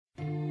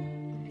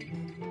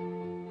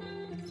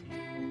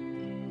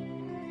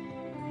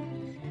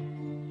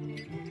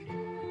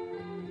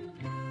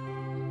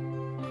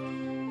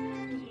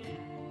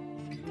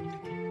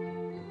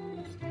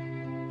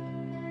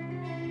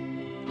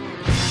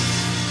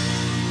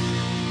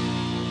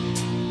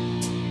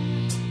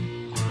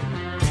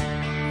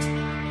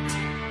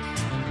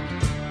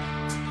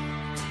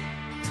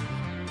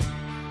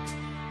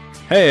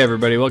Hey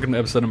everybody, welcome to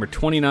episode number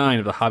 29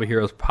 of the Hobby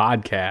Heroes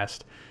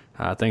podcast.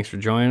 Thanks for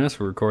joining us.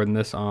 We're recording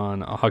this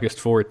on August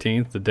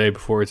 14th, the day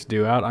before it's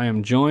due out. I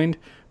am joined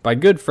by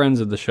good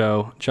friends of the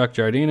show, Chuck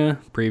Jardina,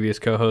 previous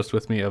co-host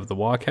with me of the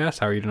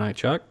Wallcast. How are you tonight,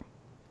 Chuck?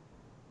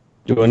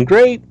 Doing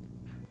great.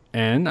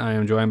 And I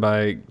am joined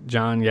by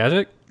John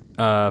Yajic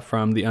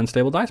from the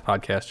Unstable Dice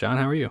podcast. John,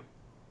 how are you?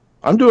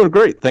 I'm doing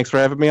great. Thanks for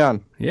having me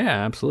on. Yeah,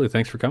 absolutely.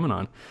 Thanks for coming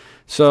on.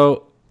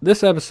 So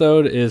this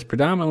episode is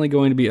predominantly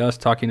going to be us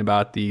talking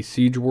about the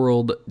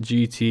SiegeWorld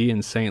GT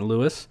in St.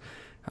 Louis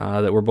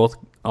that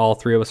all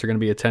three of us are going to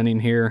be attending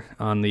here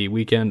on the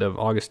weekend of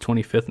August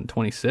 25th and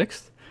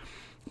 26th.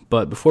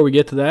 But before we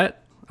get to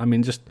that, I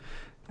mean, just,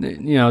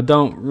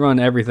 don't run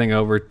everything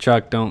over.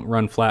 Chuck, don't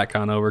run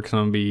FlatCon over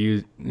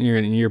because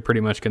you're pretty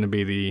much going to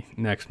be the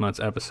next month's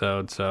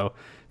episode. So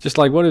just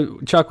like,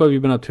 Chuck, what have you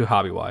been up to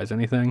hobby-wise?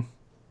 Anything?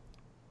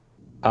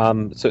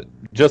 So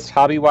just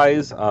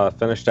hobby-wise,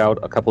 finished out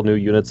a couple new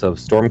units of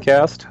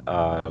Stormcast,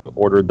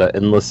 ordered the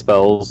Endless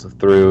Spells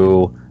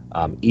through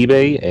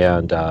eBay,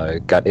 and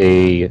got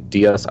a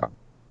DS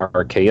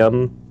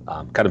RKM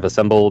kind of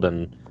assembled,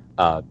 and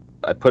I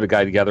put a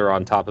guy together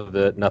on top of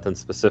it, nothing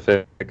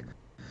specific,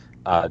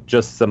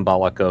 just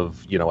symbolic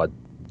of, a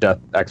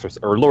Death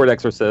Exorcist, or Lord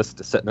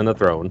Exorcist sitting in the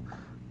throne,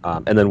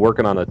 and then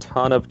working on a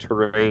ton of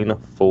terrain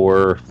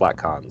for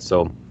FlatCon.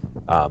 So,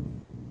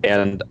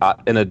 and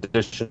in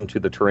addition to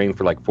the terrain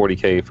for like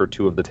 40K for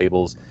two of the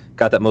tables,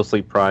 got that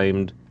mostly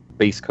primed,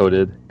 base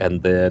coated,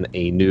 and then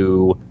a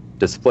new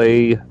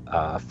display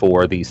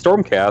for the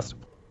Stormcast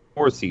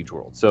for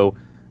SiegeWorld. So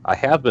I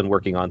have been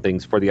working on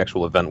things for the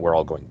actual event we're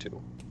all going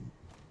to.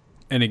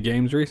 Any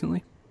games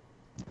recently?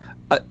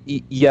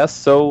 Yes.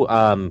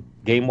 So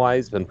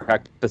game-wise, been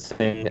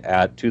practicing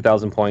at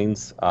 2,000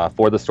 points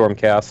for the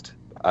Stormcast,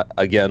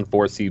 again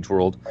for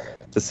SiegeWorld,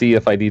 to see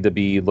if I need to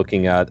be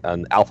looking at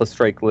an Alpha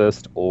Strike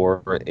list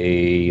or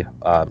a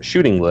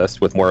shooting list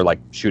with more like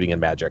shooting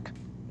and magic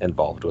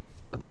involved with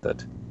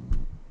it.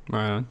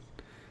 Right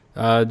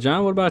on.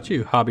 John, what about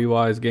you,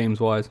 hobby-wise,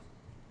 games-wise?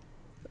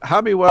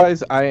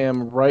 Hobby-wise, I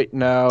am right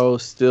now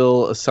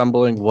still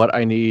assembling what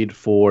I need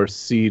for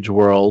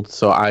SiegeWorld,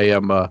 so I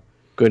am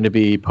going to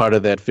be part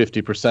of that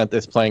 50%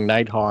 that's playing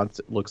Night Haunts,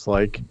 it looks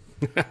like,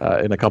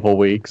 in a couple of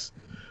weeks.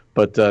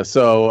 But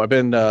so I've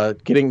been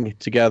getting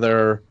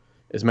together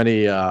as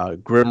many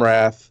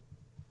Grimwrath,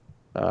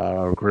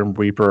 Grim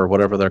Reaper, or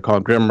whatever they're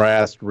called,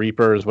 Grimwrath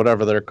Reapers,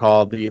 whatever they're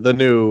called, the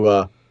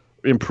new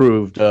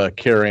improved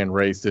carrion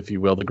race, if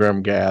you will, the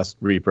Grimghast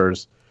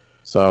Reapers.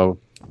 So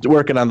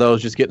working on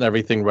those, just getting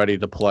everything ready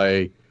to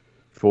play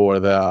for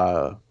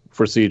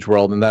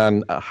SiegeWorld. And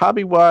then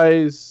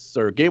hobby-wise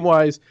or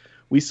game-wise,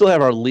 we still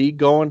have our league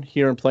going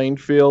here in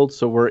Plainfield,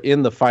 so we're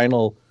in the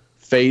final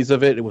phase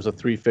of it. It was a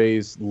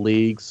 3-phase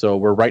league, so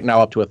we're right now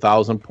up to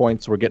 1,000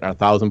 points. We're getting our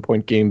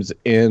 1,000-point games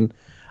in.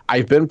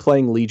 I've been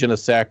playing Legion of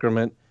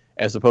Sacrament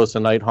as opposed to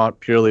Night Haunt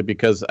purely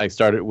because I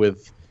started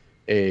with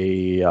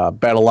a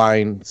battle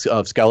line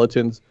of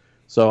skeletons.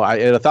 So at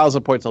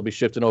 1,000 points, I'll be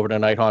shifting over to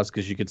Night Haunts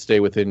because you could stay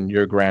within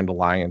your Grand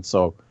Alliance.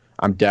 So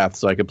I'm Death,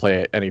 so I could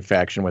play any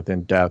faction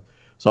within Death.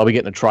 So I'll be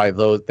getting to try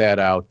that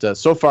out.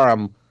 So far,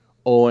 I'm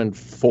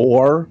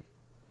 0-4.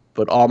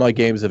 But all my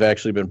games have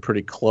actually been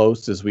pretty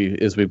close as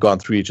we've gone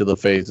through each of the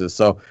phases.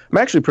 So I'm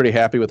actually pretty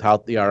happy with how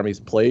the army's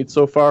played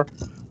so far.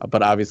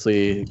 But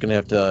obviously,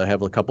 going to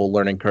have a couple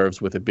learning curves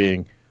with it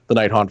being the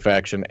Night Haunt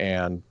faction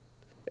and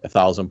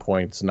 1,000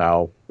 points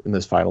now in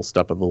this final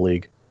step of the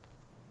league.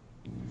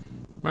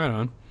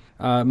 Right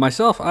on.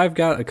 Myself, I've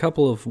got a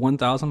couple of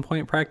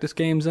 1,000-point practice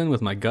games in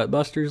with my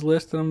Gutbusters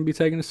list that I'm going to be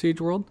taking to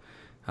SiegeWorld.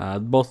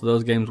 Both of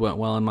those games went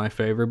well in my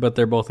favor, but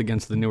they're both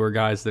against the newer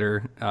guys that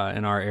are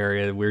in our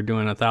area. We're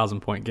doing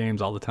 1,000-point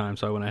games all the time,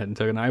 so I went ahead and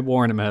took it. And I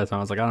warned him ahead of time.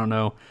 I was like, I don't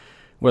know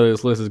whether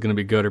this list is going to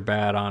be good or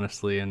bad,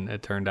 honestly, and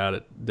it turned out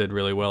it did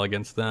really well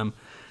against them.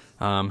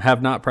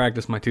 Have not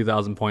practiced my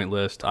 2,000-point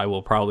list. I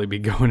will probably be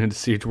going into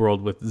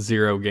SiegeWorld with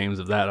 0 games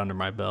of that under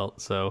my belt.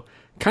 So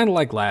kind of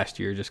like last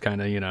year, just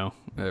kind of,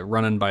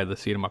 running by the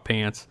seat of my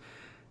pants.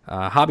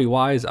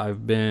 Hobby-wise,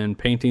 I've been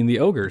painting the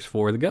ogres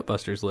for the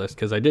Gutbusters list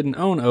because I didn't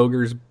own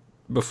ogres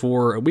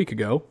before a week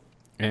ago,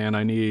 and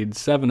I need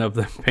 7 of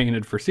them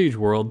painted for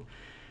SiegeWorld.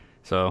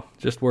 So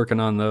just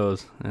working on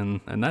those, and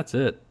that's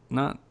it.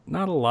 Not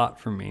a lot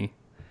for me,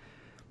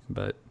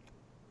 but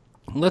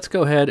let's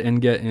go ahead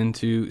and get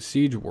into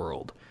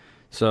SiegeWorld.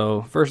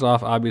 So first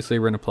off, obviously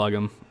we're going to plug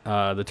them.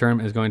 The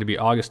tournament is going to be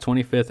August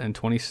 25th and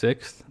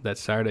 26th.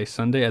 That's Saturday,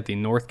 Sunday at the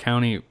North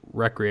County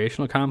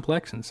Recreational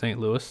Complex in St.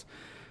 Louis.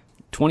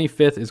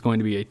 25th is going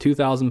to be a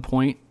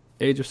 2,000-point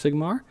Age of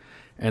Sigmar,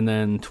 and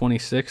then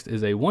 26th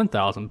is a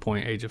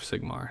 1,000-point Age of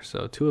Sigmar.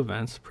 So 2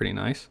 events, pretty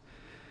nice.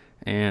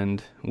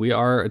 And we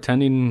are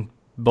attending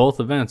both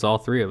events, all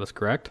 3 of us,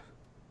 correct?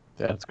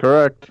 That's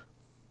correct.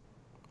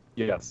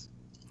 Yes.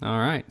 All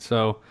right,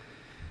 so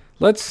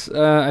let's,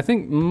 I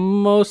think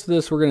most of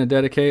this we're going to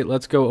dedicate.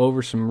 Let's go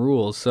over some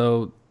rules.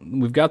 So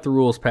we've got the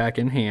rules pack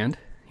in hand.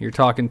 You're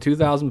talking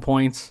 2,000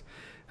 points.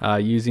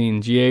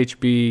 using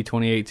GHB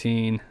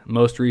 2018,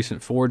 most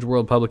recent Forge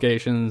World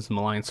publications,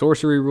 Malign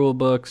Sorcery rule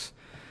books.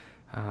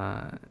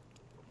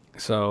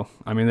 So,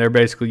 I mean, they're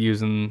basically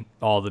using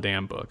all the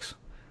damn books.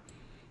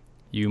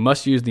 You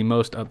must use the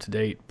most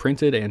up-to-date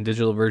printed and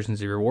digital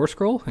versions of your War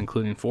Scroll,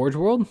 including Forge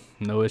World.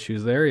 No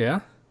issues there,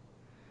 yeah?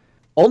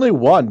 Only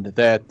one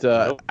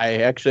that I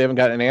actually haven't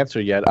got an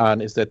answer yet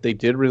on is that they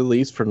did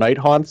release for Night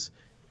Haunts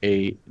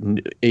a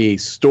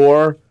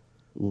store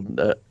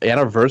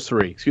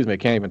anniversary. Excuse me, I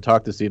can't even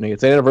talk this evening.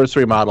 It's an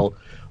anniversary model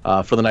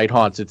for the Night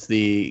Haunts. It's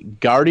the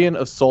Guardian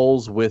of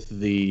Souls with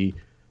the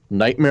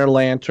Nightmare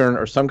Lantern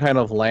or some kind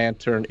of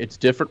lantern. It's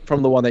different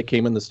from the one that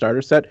came in the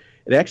starter set.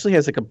 It actually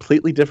has a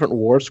completely different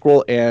War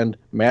Scroll and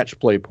match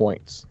play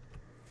points.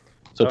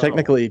 So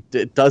technically,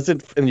 it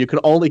doesn't, and you can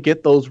only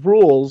get those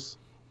rules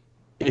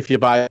if you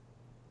buy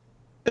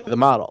the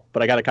model.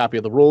 But I got a copy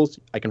of the rules.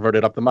 I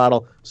converted up the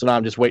model, so now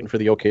I'm just waiting for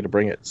the okay to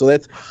bring it. So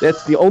that's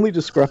the only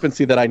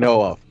discrepancy that I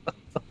know of.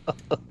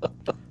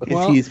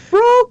 Well, He's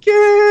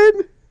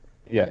broken.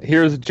 Yeah,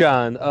 here's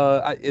John.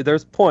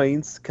 There's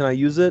points. Can I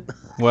use it?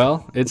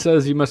 Well, it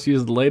says you must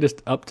use the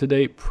latest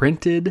up-to-date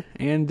printed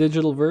and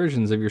digital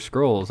versions of your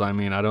scrolls. I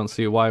mean, I don't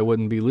see why it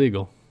wouldn't be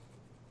legal.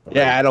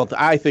 Yeah,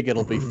 I think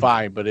it'll be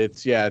fine, but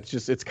it's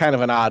kind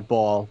of an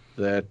oddball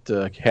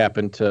that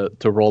happened to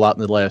roll out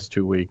in the last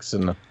 2 weeks,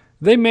 and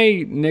They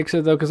may nix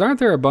it, though, because aren't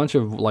there a bunch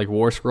of like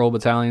War Scroll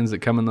battalions that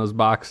come in those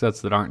box sets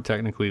that aren't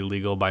technically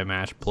legal by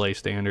match play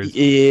standards?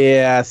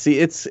 yeah, see,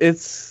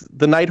 it's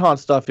the Night Haunt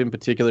stuff in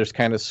particular is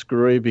kind of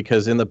screwy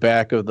because in the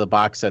back of the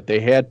box set they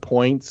had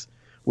points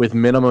with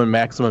minimum and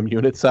maximum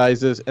unit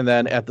sizes, and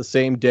then at the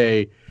same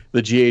day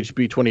the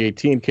GHB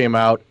 2018 came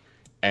out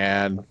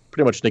and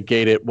pretty much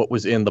negated what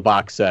was in the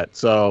box set.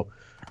 So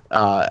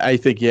I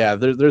think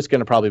there's going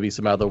to probably be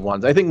some other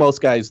ones. I think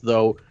most guys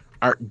though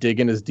aren't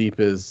digging as deep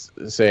as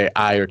say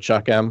I or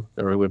Chuck M,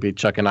 or it would be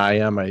Chuck and I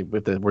am.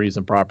 We're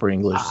using proper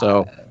English,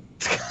 so.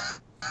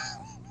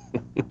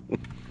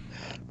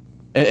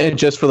 And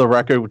just for the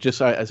record,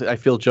 I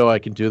feel, Joe, I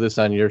can do this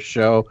on your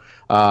show.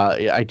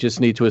 I just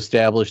need to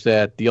establish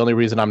that the only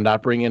reason I'm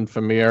not bringing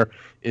Famir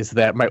is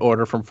that my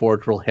order from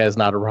Forge World has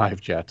not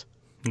arrived yet.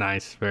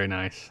 Nice, very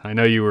nice. I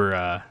know you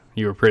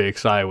were pretty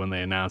excited when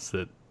they announced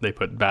that they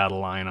put Battle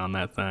Line on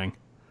that thing.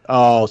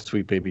 Oh,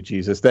 sweet baby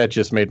Jesus. That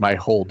just made my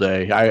whole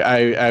day.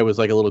 I was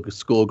like a little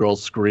schoolgirl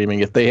screaming.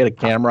 If they had a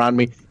camera on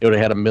me, it would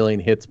have had 1 million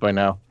hits by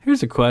now.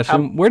 Here's a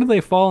question. Where do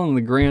they fall in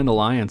the Grand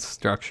Alliance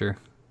structure?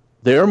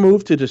 They're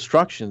moved to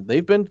destruction.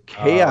 They've been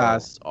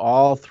chaos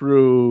all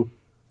through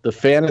the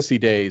fantasy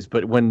days,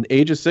 but when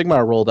Age of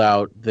Sigmar rolled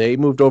out, they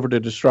moved over to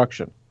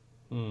destruction.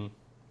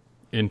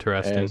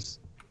 Interesting.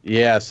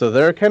 So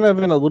they're kind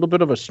of in a little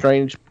bit of a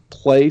strange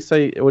place,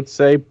 I would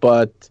say,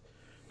 but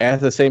at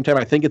the same time,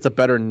 I think it's a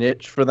better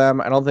niche for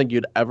them. I don't think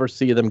you'd ever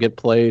see them get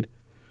played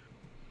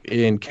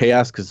in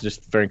Chaos because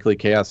just frankly,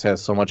 Chaos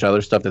has so much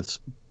other stuff that's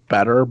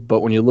better. But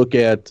when you look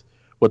at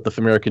what the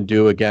Famir can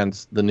do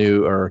against the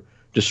new or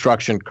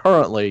Destruction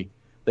currently,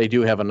 they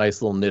do have a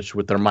nice little niche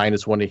with their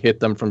 -1 to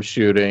hit them from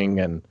shooting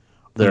and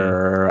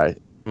their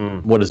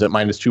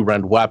 -2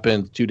 rend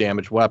weapons, 2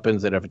 damage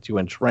weapons that have a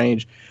 2-inch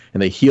range,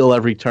 and they heal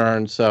every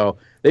turn. So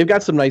they've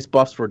got some nice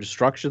buffs for a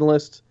Destruction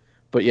list.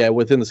 But yeah,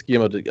 within the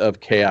scheme of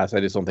Chaos,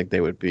 I just don't think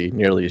they would be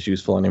nearly as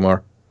useful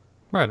anymore.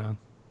 Right on.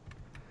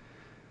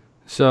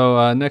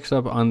 So next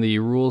up on the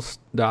rules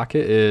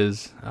docket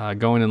is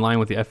going in line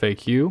with the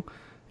FAQ.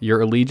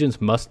 Your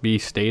allegiance must be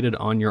stated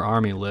on your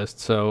army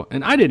list. So,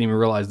 and I didn't even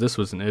realize this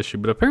was an issue,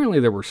 but apparently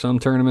there were some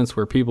tournaments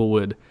where people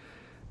would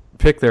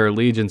pick their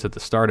allegiance at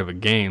the start of a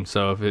game.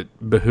 So if it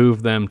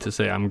behooved them to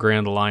say, I'm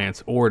Grand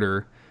Alliance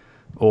Order,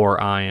 or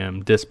I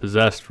am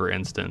Dispossessed, for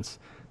instance,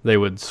 they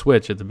would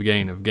switch at the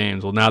beginning of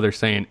games. Well, now they're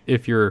saying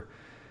if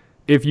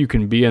you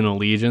can be an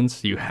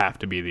allegiance, you have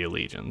to be the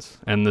allegiance.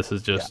 And this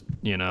is just,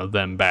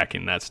 them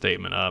backing that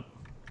statement up.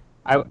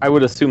 I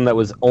would assume that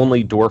was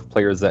only dwarf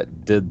players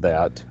that did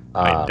that.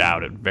 I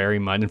doubt it very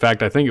much. In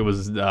fact, I think it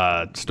was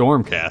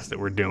Stormcast that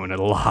were doing it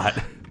a lot.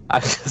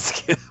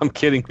 I'm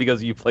kidding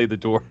because you play the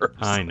dwarves.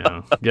 I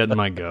know. Getting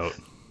my goat.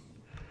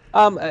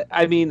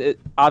 I mean,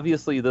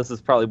 obviously this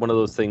is probably one of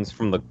those things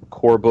from the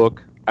core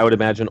book, I would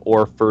imagine,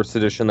 or first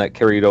edition that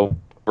carried over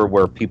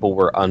where people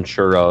were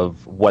unsure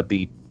of what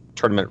the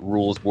tournament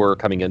rules were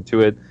coming into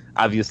it.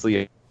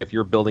 Obviously, if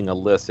you're building a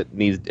list,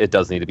 it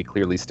does need to be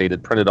clearly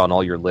stated, printed on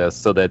all your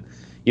lists, so that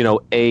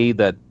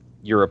that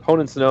your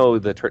opponents know,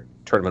 the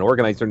tournament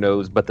organizer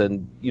knows, but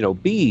then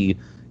B,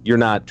 you're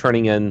not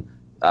turning in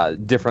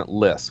different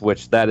lists,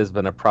 which that has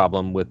been a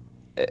problem with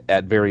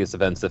at various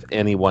events. If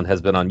anyone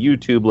has been on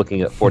YouTube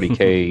looking at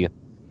 40K,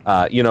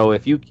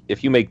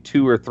 if you make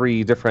 2 or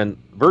 3 different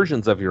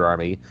versions of your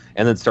army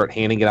and then start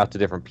handing it out to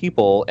different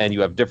people, and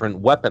you have different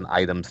weapon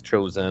items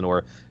chosen,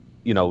 or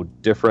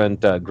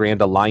different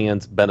Grand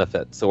Alliance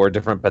benefits or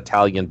different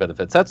battalion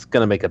benefits, that's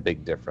going to make a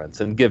big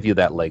difference and give you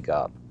that leg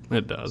up.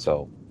 It does.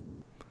 So,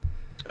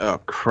 oh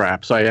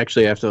crap! So I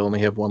actually have to only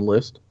have one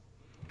list.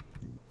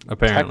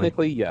 Apparently,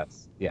 technically,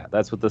 yes. Yeah,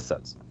 that's what this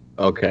says.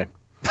 Okay.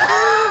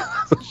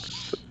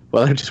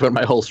 Well, that just went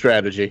my whole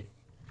strategy.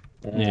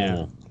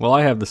 Yeah. Well,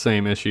 I have the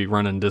same issue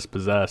running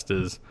Dispossessed.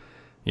 Does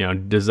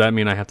that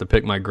mean I have to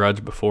pick my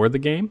grudge before the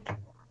game?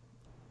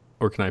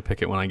 Or can I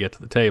pick it when I get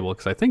to the table?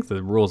 Because I think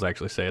the rules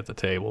actually say at the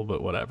table,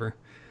 but whatever.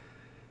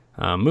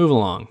 Move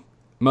along.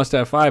 Must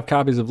have 5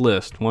 copies of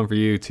list. 1 for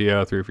you,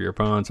 TO, 3 for your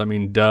opponents. I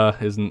mean, duh,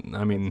 isn't...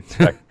 I mean,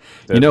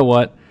 you know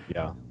what?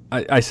 Yeah.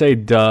 I say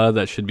duh,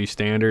 that should be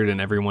standard, and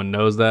everyone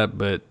knows that,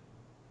 but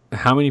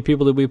how many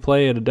people did we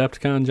play at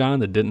Adepticon, John,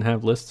 that didn't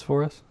have lists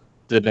for us?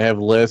 Didn't have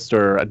list,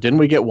 or didn't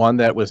we get one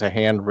that was a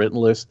handwritten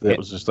list that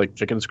was just like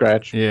chicken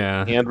scratch?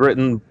 Yeah.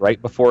 Handwritten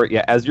right before,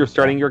 as you're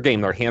starting your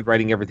game, they're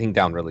handwriting everything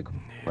down really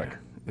quick.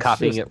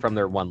 Copying it from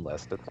their one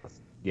list.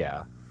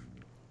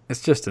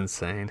 It's just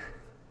insane.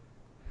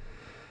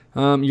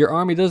 Your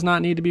army does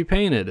not need to be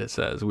painted, it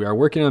says. We are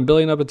working on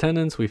building up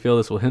attendance. We feel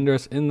this will hinder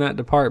us in that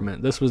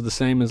department. This was the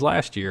same as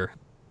last year.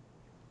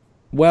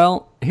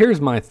 Well,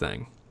 here's my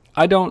thing.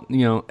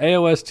 AOS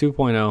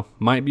 2.0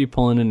 might be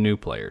pulling in new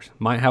players.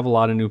 Might have a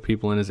lot of new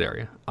people in his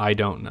area. I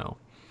don't know.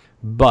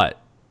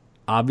 But,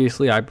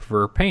 obviously, I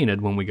prefer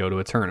painted when we go to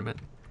a tournament.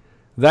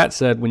 That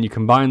said, when you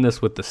combine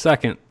this with the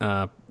second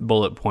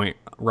bullet point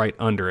right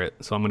under it,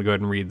 so I'm going to go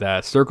ahead and read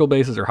that. Circle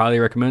bases are highly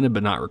recommended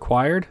but not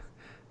required.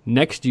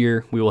 Next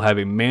year, we will have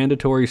a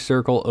mandatory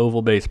circle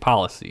oval base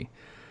policy,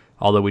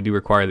 although we do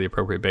require the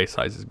appropriate base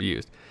sizes be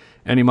used.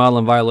 Any model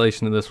in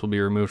violation of this will be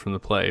removed from the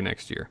play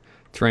next year.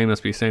 Terrain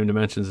must be same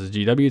dimensions as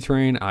GW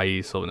terrain,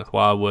 i.e. Sylvaneth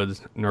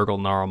Wildwoods, Nurgle,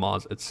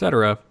 Gnarlmaws,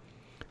 etc.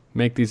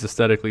 Make these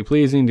aesthetically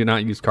pleasing. Do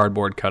not use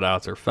cardboard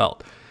cutouts or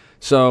felt.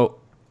 So,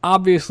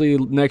 obviously,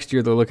 next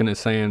year they're looking at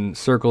saying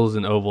circles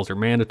and ovals are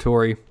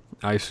mandatory.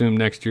 I assume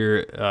next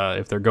year,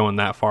 if they're going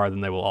that far,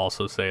 then they will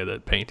also say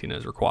that painting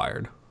is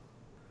required.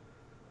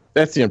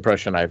 That's the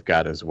impression I've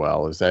got as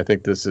well. Is I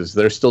think they're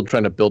still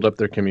trying to build up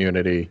their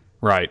community,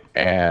 right?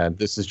 And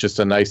this is just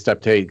a nice step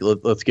to take.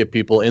 Let's get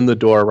people in the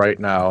door right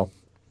now.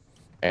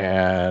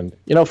 And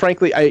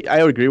frankly, I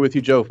agree with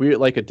you, Joe. If we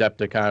like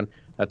Adepticon,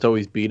 that's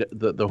always beat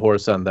the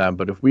horse on them.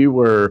 But if we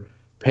were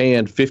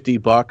paying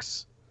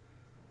 $50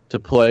 to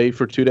play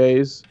for 2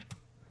 days,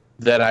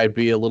 then I'd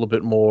be a little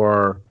bit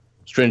more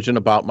stringent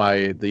about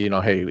hey,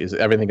 is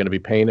everything going to be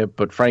painted?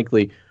 But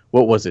frankly,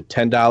 what was it,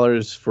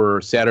 $10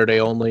 for Saturday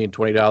only and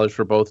 $20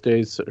 for both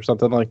days or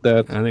something like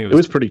that? I think it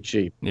was pretty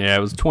cheap. Yeah, it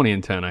was 20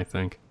 and 10, I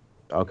think.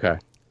 Okay.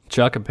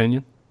 Chuck,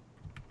 opinion?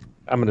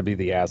 I'm going to be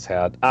the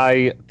asshat.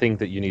 I think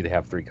that you need to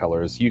have 3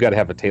 colors. You got to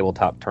have a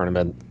tabletop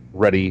tournament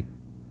ready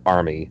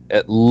army.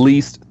 At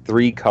least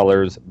 3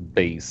 colors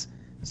base.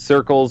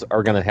 Circles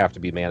are going to have to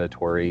be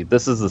mandatory.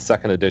 This is the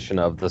second edition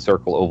of the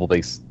Circle Oval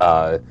Base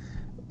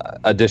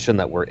edition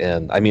that we're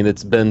in. I mean,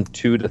 it's been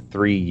 2 to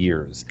 3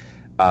 years.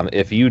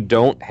 If you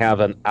don't have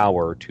an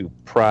hour to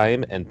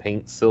prime and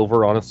paint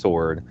silver on a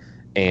sword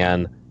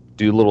and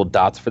do little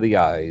dots for the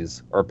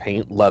eyes or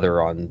paint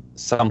leather on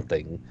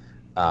something,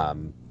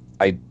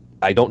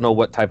 I don't know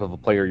what type of a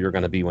player you're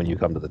going to be when you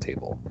come to the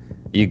table.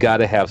 You got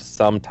to have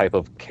some type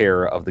of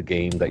care of the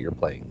game that you're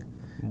playing.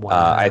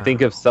 Wow. I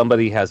think if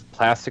somebody has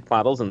plastic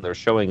models and they're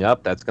showing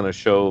up, that's going to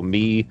show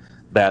me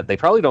that they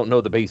probably don't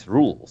know the base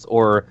rules,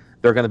 or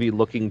they're going to be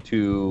looking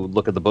to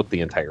look at the book the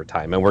entire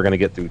time, and we're going to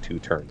get through 2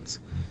 turns.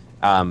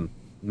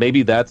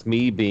 Maybe that's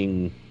me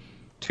being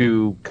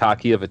too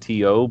cocky of a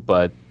TO,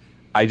 but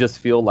I just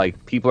feel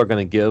like people are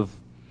going to give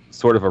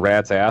sort of a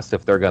rat's ass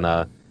if they're going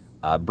to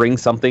bring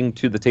something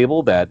to the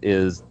table that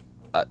is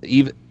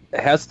even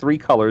has 3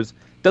 colors.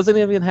 Doesn't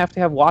even have to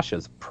have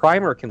washes.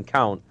 Primer can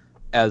count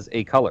as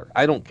a color.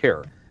 I don't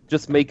care.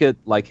 Just make it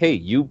like, hey,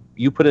 you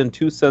put in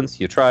 2 cents,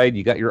 you tried,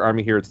 you got your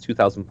army here, it's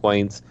 2,000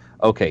 points.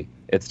 Okay,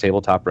 it's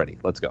tabletop ready.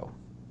 Let's go.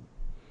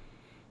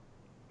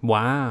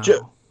 Wow.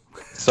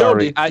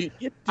 Sorry. Did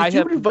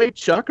you invite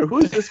Chuck, or who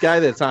is this guy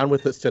that's on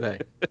with us today?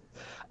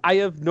 I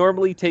have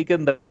normally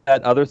taken that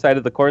other side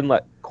of the coin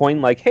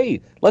like,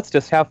 hey, let's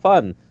just have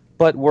fun.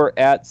 But we're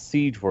at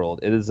SiegeWorld.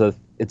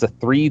 It's a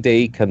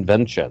 3-day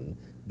convention.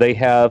 They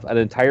have an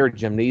entire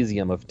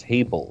gymnasium of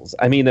tables.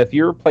 I mean, if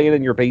you're playing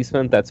in your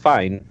basement, that's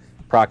fine.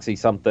 Proxy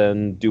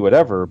something, do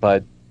whatever.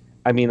 But,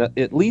 I mean,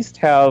 at least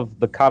have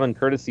the common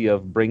courtesy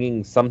of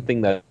bringing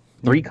something that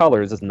 3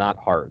 colors is not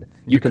hard.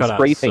 You can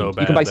spray paint. So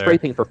you can buy spray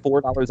paint for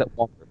 $4 at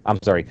Walmart. I'm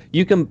sorry.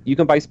 You can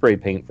buy spray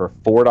paint for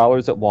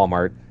 $4 at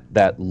Walmart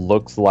that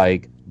looks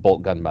like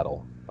bolt gun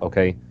metal.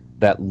 Okay,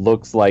 that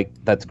looks like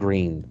that's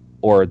green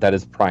or that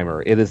is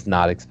primer. It is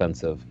not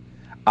expensive.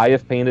 I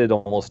have painted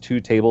almost 2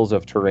 tables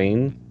of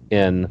terrain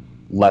in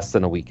less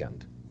than a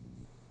weekend.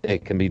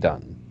 It can be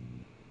done.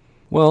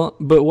 Well,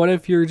 but what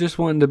if you're just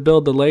wanting to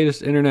build the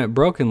latest internet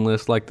broken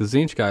list like the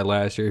Zinch guy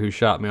last year who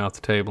shot me off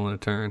the table in a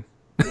turn?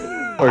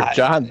 Or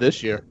John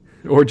this year.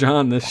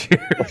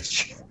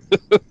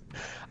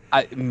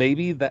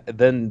 Maybe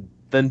then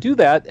do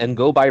that and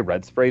go buy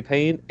red spray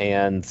paint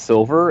and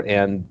silver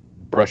and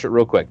brush it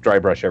real quick. Dry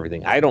brush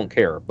everything. I don't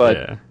care,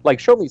 but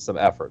show me some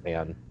effort,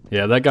 man.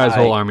 Yeah, that guy's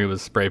whole army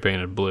was spray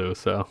painted blue,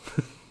 so.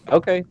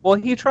 Okay, well,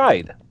 he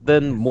tried.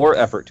 Then more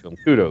effort to him.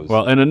 Kudos.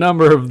 Well, and a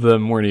number of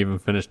them weren't even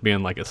finished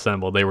being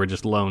assembled. They were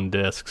just lone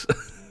discs.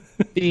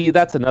 See,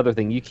 that's another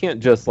thing. You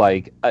can't just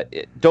like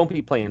don't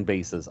be playing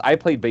bases. I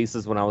played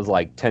bases when I was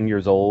like 10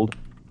 years old.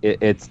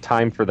 It's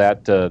time for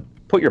that to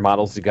put your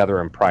models together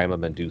and prime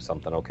them and do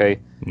something, okay?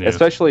 Yeah.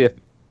 Especially if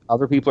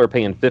other people are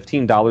paying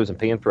 $15 and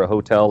paying for a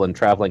hotel and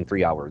traveling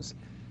 3 hours.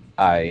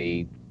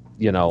 I,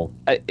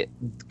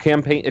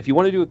 campaign. If you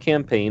want to do a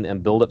campaign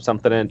and build up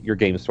something in your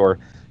game store,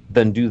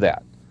 then do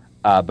that.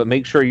 But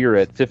make sure you're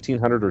at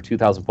 1,500 or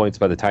 2,000 points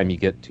by the time you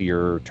get to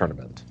your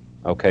tournament.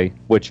 Okay,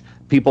 which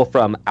people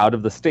from out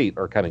of the state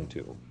are coming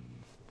to.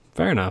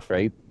 Fair enough.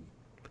 Right?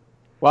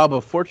 Wow,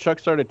 before Chuck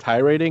started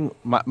tirading,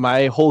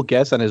 my whole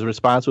guess on his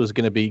response was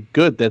going to be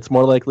good. That's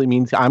more likely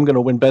means I'm going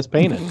to win Best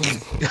Painted.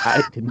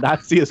 I did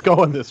not see us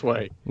going this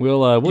way.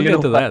 We'll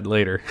get to that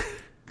later.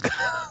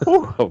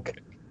 Okay.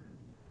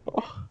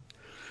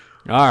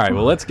 All right,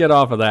 well, let's get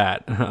off of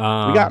that. We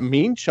got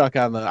Mean Chuck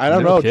on the... I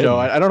don't No know, kidding. Joe.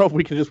 I don't know if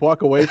we can just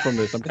walk away from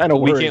this. I'm kind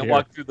of worried We can't here.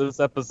 walk through this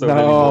episode No.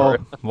 anymore.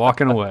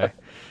 Walking away.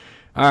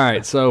 All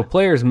right, so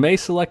players may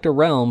select a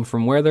realm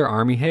from where their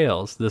army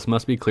hails. This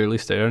must be clearly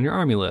stated on your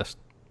army list.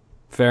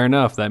 Fair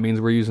enough. That means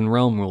we're using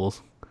realm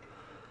rules.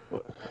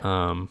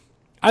 I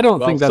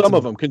don't think that's... Some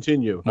of them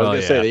continue. I was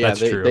going to say, that's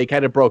true. they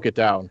kind of broke it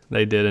down.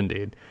 They did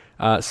indeed.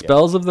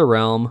 Spells of the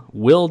realm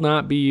will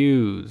not be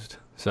used.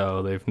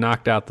 So they've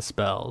knocked out the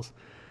spells.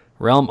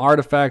 Realm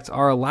artifacts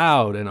are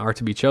allowed and are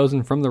to be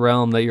chosen from the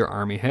realm that your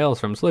army hails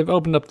from. So they've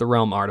opened up the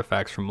realm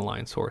artifacts from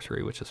Malign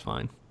Sorcery, which is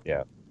fine.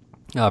 Yeah.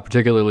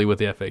 Particularly with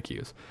the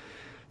FAQs.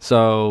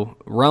 So,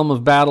 Realm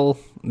of Battle,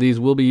 these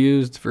will be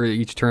used for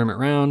each tournament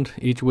round.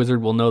 Each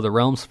wizard will know the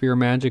realm sphere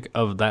magic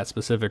of that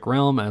specific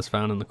realm as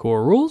found in the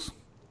core rules.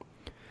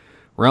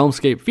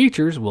 Realmscape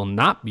features will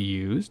not be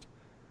used.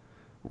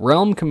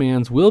 Realm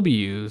commands will be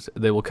used.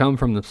 They will come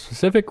from the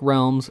specific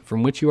realms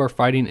from which you are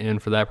fighting in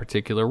for that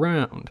particular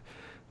round.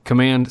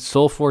 Command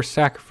Soul Force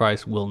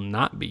Sacrifice will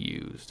not be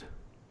used.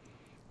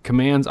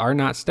 Commands are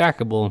not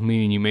stackable,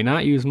 meaning you may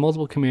not use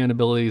multiple command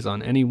abilities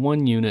on any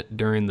one unit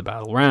during the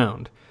battle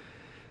round.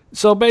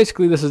 So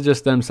basically this is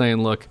just them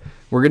saying, look,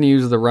 we're going to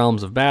use the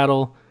Realms of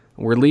Battle.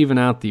 We're leaving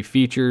out the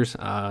features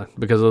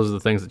because those are the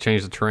things that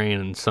change the terrain,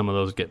 and some of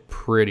those get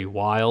pretty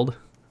wild.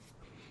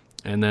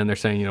 And then they're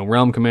saying,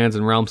 realm commands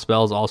and realm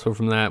spells also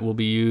from that will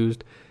be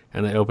used,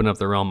 and they open up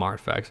the realm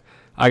artifacts.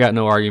 I got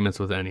no arguments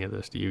with any of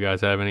this. Do you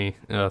guys have any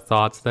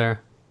thoughts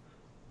there?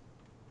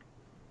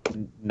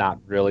 Not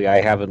really.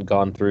 I haven't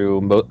gone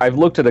through. I've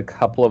looked at a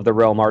couple of the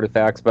realm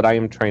artifacts, but I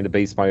am trying to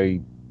base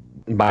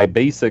my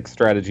basic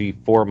strategy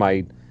for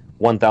my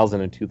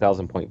 1,000 and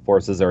 2,000 point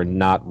forces are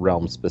not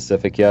realm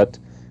specific yet.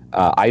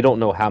 I don't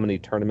know how many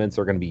tournaments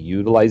are going to be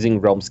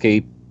utilizing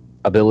Realmscape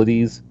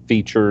abilities,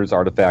 features,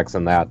 artifacts,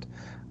 and that.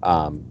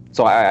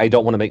 So I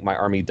don't want to make my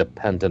army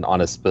dependent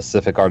on a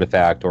specific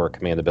artifact or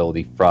command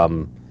ability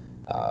from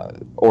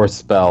or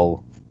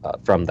spell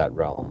from that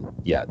realm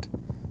yet.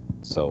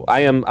 So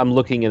I'm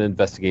looking and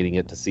investigating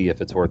it to see if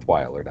it's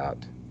worthwhile or not.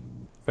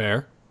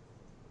 Fair.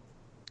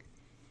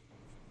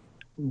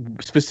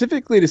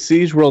 Specifically to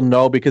SiegeWorld,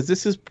 no, because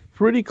this is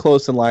pretty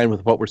close in line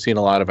with what we're seeing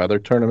a lot of other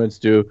tournaments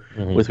do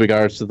with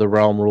regards to the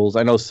realm rules.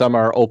 I know some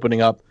are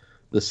opening up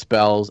the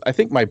spells. I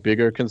think my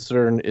bigger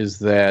concern is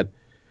that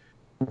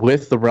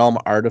with the realm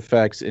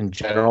artifacts in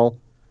general,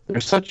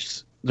 there's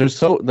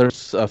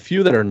a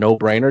few that are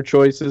no-brainer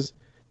choices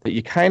that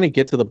you kind of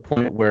get to the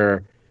point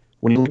where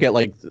when you look at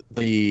like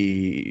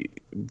the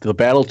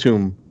Battle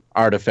Tomb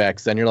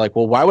artifacts, then you're like,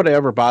 well, why would I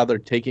ever bother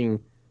taking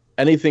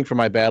anything from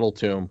my Battle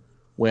Tomb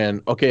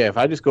when, okay, if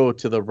I just go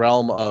to the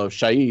realm of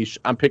Shaiish,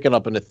 I'm picking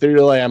up an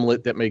ethereal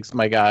amulet that makes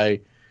my guy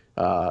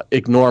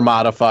ignore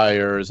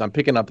modifiers. I'm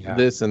picking up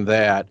this and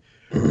that.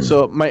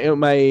 So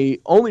my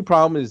only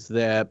problem is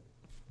that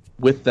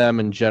with them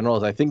in general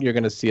is I think you're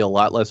going to see a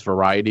lot less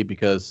variety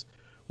because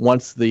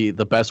once the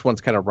best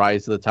ones kind of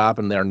rise to the top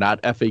and they're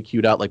not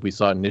FAQ'd out like we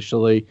saw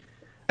initially,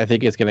 I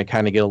think it's going to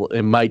kind of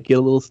it might get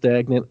a little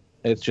stagnant.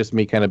 It's just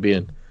me kind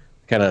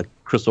of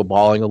crystal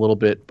balling a little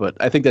bit, but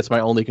I think that's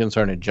my only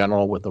concern in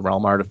general with the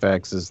realm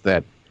artifacts is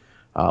that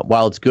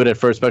while it's good at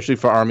first, especially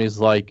for armies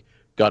like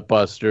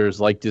Gutbusters,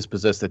 like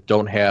Dispossessed that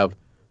don't have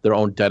their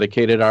own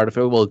dedicated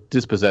artifact. Well,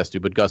 Dispossessed do,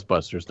 but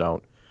Gutbusters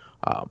don't.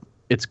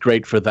 It's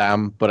great for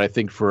them, but I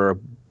think for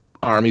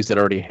armies that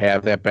already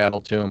have that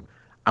Battle Tomb,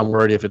 I'm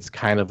worried if it's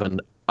kind of an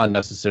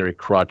unnecessary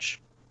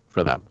crutch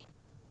for them.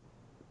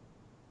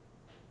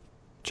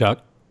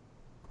 Chuck?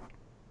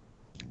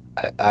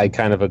 I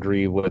kind of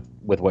agree with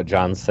what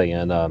John's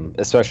saying,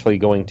 especially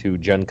going to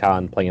Gen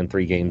Con, playing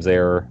 3 games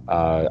there.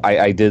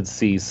 I did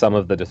see some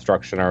of the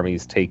destruction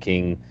armies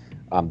taking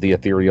the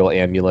Ethereal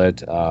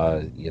Amulet,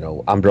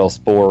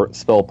 Umbral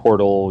Spell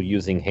Portal,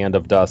 using Hand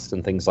of Dust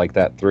and things like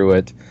that through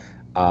it.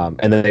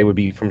 And then they would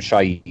be from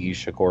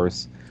Shaiish, of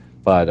course.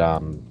 But,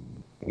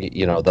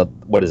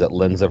 what is it,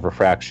 Lens of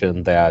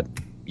Refraction, that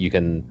you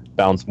can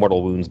bounce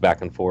Mortal Wounds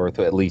back and forth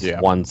at least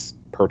once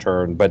per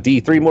turn. But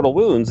D3 Mortal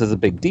Wounds is a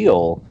big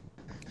deal.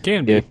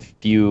 Can be. If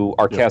you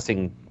are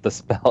casting the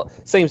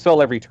same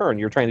spell every turn,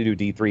 you're trying to do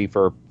D3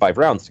 for 5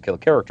 rounds to kill a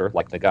character,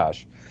 like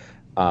Nagash.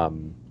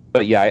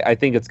 But yeah, I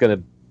think it's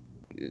going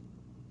to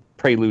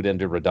prelude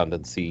into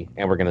redundancy,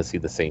 and we're going to see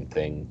the same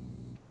thing.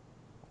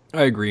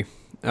 I agree.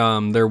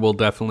 There will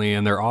definitely,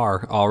 and there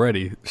are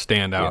already,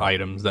 standout Yeah.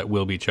 items that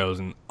will be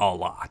chosen a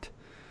lot.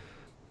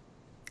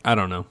 I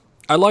don't know.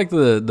 I like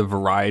the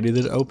variety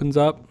that it opens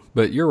up,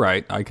 but you're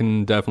right. I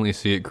can definitely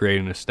see it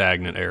creating a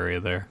stagnant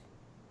area there.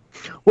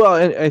 Well,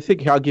 and I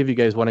think I'll give you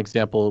guys one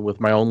example with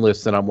my own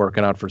list that I'm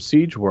working on for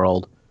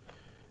SiegeWorld.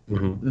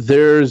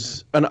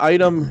 There's an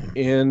item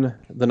in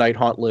the Night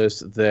Haunt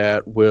list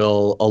that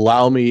will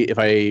allow me, if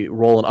I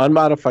roll an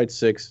unmodified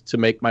 6, to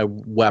make my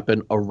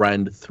weapon a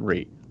rend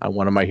 3 on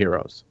one of my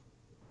heroes.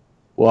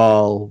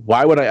 Well,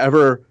 why would I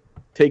ever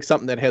take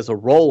something that has a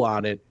roll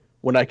on it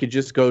when I could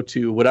just go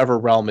to whatever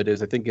realm it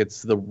is? I think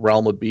it's the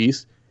realm of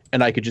beast,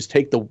 and I could just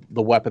take the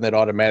weapon that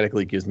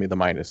automatically gives me the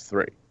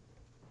 -3.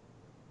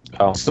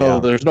 Oh, So yeah.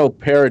 there's no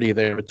parity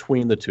there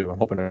between the two. I'm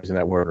hoping I'm using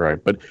that word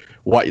right. But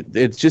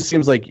it just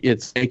seems like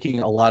it's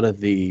making a lot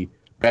of the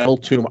Battle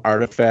Tomb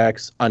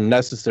artifacts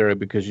unnecessary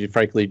because you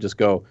frankly just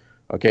go,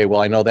 okay, well,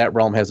 I know that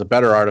realm has a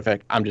better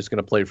artifact. I'm just going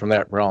to play from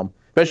that realm,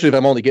 especially if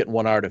I'm only getting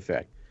one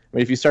artifact. I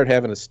mean, if you start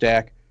having a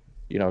stack,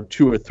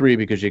 2 or 3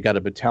 because you got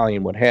a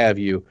battalion, what have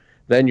you,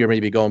 then you're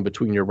maybe going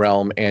between your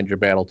realm and your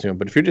Battle Tomb.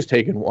 But if you're just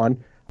taking one,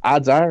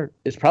 odds are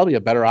it's probably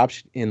a better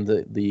option in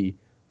the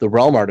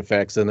realm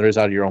artifacts than there is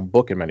out of your own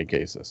book in many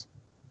cases.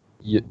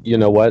 You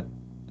know what,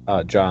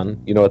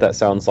 John? You know what that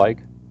sounds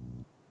like?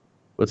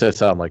 What's that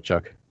sound like,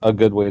 Chuck? A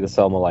good way to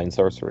sell malign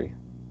sorcery.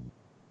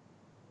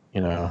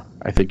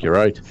 I think you're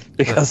right.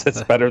 Because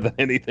it's better than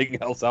anything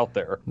else out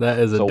there. That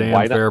is a So damn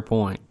why not- fair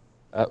point.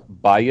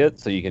 Buy it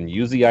so you can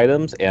use the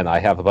items, and I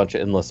have a bunch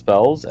of endless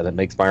spells, and it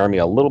makes my army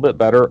a little bit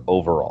better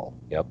overall.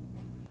 Yep.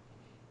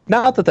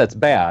 Not that that's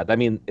bad. I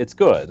mean, it's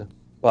good.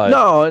 But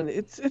No, and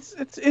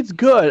it's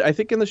good. I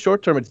think in the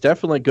short term, it's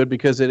definitely good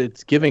because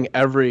it's giving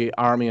every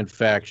army and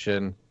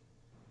faction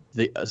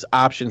the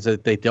options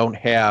that they don't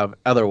have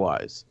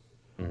otherwise.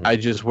 I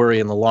just worry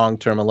in the long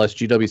term, unless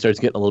GW starts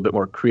getting a little bit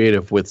more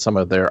creative with some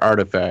of their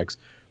artifacts,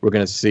 we're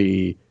going to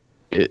see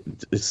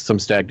some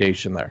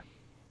stagnation there.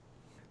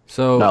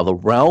 So Now, the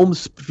Realm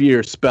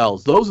Sphere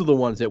spells, those are the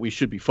ones that we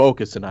should be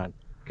focusing on,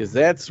 because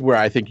that's where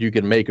I think you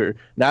can make her,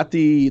 not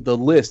the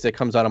list that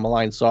comes out of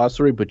Malign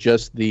Sorcery, but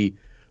just the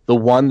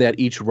one that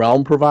each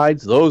realm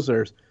provides.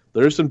 There's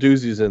some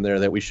doozies in there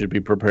that we should be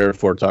prepared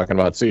for talking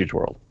about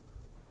SiegeWorld.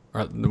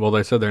 well,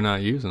 they said they're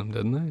not using them,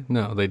 didn't they?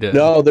 No, they did.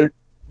 No,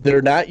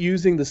 they're not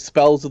using the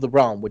spells of the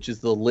realm, which is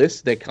the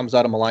list that comes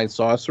out of Malign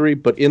Sorcery,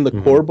 but in the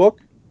core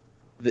book,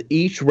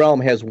 each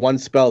realm has one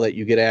spell that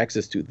you get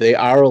access to. They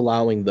are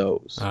allowing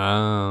those.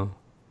 Oh.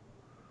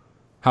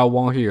 How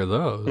wonky are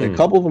those? A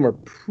couple of them are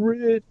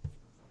pretty...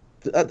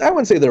 I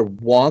wouldn't say they're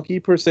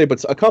wonky per se,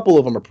 but a couple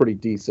of them are pretty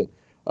decent.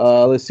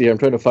 Let's see. I'm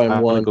trying to find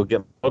I'm one. going to go get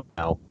my book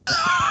now.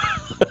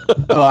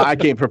 I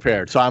came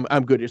prepared, so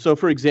I'm good here. So,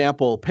 for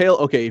example, Pale.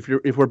 Okay,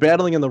 if we're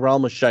battling in the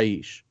realm of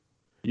Shaiish,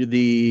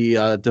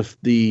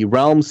 the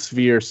realm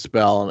sphere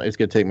spell, and it's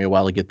going to take me a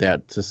while to get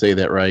that to say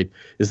that right,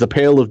 is the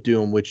Pale of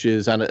Doom, which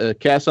is on a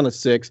cast on a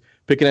 6,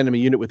 pick an enemy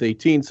unit with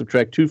 18,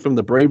 subtract 2 from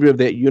the bravery of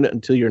that unit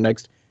until your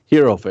next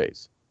hero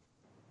phase.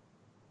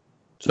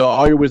 So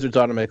all your wizards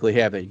automatically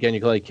have that. Again, you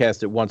can only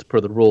cast it once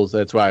per the rules.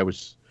 That's why I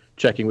was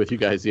checking with you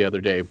guys the other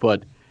day.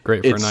 But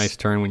Great for a nice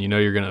turn when you know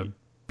you're going to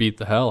beat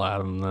the hell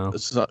out of them, though.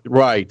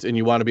 Right, and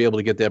you want to be able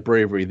to get that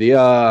bravery.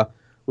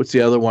 What's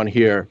the other one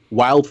here?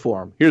 Wild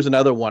Form. Here's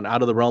another one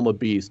out of the realm of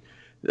beast.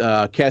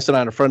 Cast it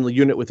on a friendly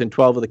unit within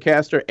 12 of the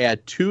caster.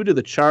 Add 2 to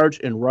the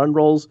charge and run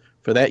rolls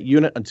for that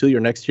unit until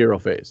your next hero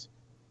phase.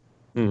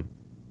 Yeah.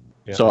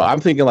 So I'm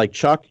thinking like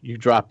Chuck, you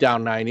drop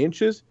down 9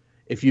 inches.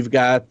 If you've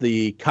got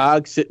the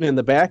cog sitting in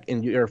the back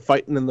and you're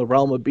fighting in the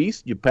realm of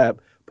beast, you put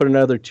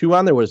another 2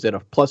 on there. Was that a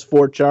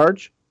 +4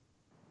 charge?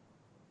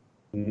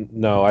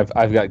 No,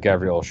 I've got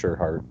Gabriel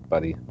Sherhart,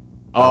 buddy.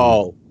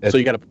 So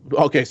you got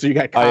so you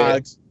got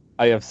cogs.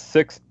 I have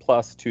 6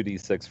 plus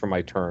 2d6 for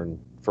my turn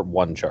for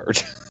 1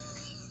 charge.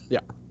 Yeah.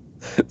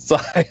 So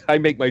I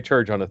make my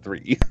charge on a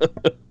 3.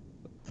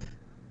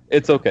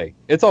 It's okay.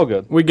 It's all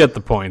good. We get the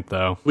point,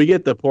 though. We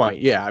get the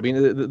point. Yeah, I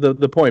mean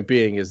the point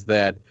being is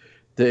that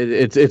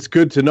it's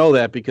good to know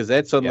that, because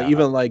that's suddenly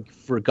even like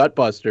for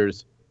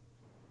Gutbusters,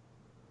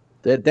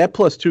 that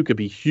 +2 could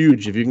be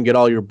huge if you can get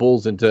all your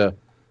bulls into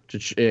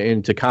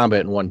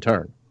combat in one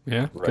turn.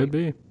 Yeah, Right. could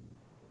be.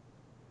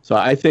 So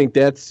I think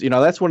that's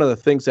one of the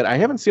things that I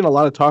haven't seen a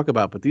lot of talk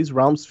about, but these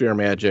Realm Sphere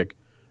magic,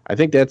 I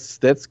think that's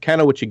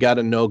kind of what you got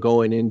to know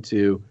going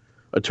into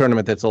a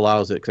tournament that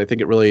allows it, because I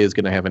think it really is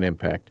going to have an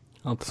impact.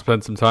 I'll have to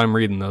spend some time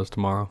reading those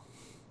tomorrow.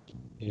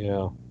 Yeah.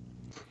 All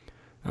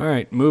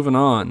right, moving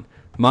on.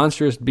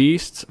 Monstrous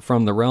beasts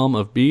from the realm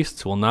of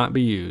beasts will not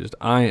be used.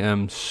 I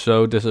am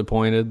so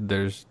disappointed.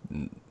 There's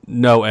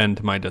no end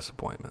to my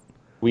disappointment.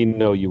 We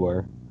know you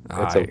are.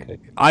 It's okay.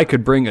 I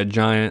could bring a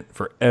giant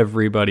for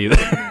everybody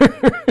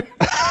there.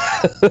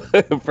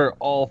 For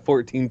all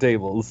 14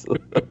 tables.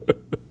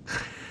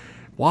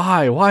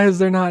 Why? Why is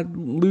there not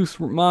loose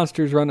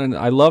monsters running?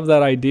 I love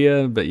that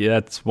idea, but yeah,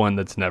 it's one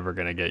that's never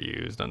going to get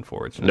used,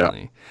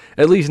 unfortunately.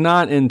 No. At least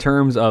not in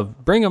terms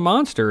of bring a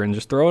monster and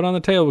just throw it on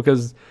the table,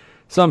 because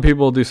some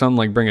people will do something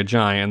like bring a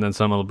giant, and then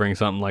some will bring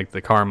something like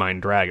the Carmine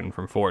Dragon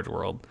from Forge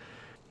World.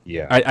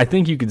 Yeah. I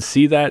think you could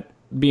see that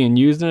being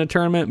used in a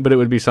tournament, but it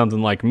would be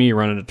something like me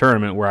running a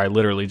tournament where I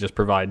literally just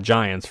provide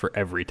giants for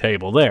every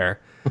table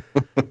there.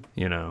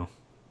 You know,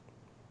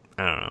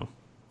 I don't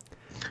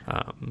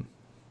know.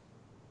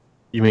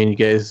 You mean you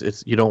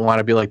guys? You don't want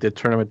to be like the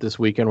tournament this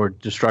weekend where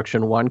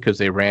Destruction won because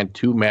they ran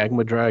 2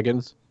 magma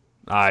dragons?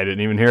 I didn't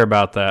even hear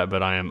about that,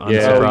 but I am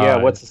unsurprised. Oh yeah,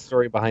 what's the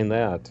story behind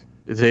that?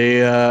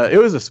 It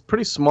was a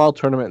pretty small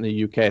tournament in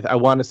the UK. I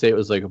want to say it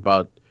was like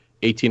about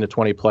 18 to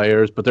 20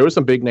 players, but there were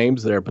some big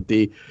names there. But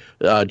the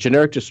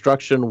generic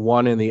Destruction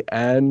won in the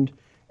end,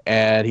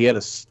 and he had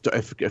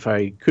if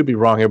I could be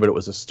wrong here, but it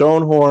was a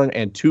Stonehorn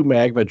and 2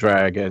 magma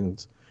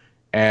dragons,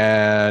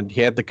 and he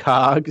had the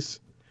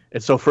cogs.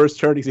 And so first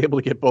turn, he's able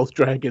to get both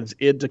dragons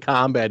into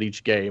combat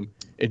each game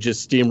and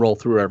just steamroll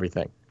through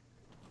everything.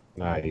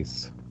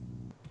 Nice.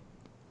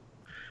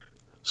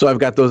 So I've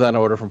got those on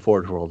order from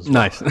Forge World as well.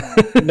 Nice.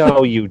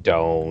 No, you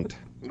don't.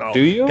 No.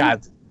 Do you?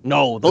 God,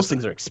 no, those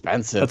things are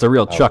expensive. That's a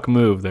real Chuck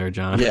move there,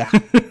 John. Yeah.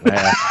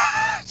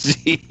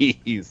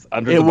 Jeez.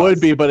 It would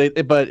be,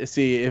 but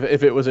see,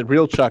 if it was a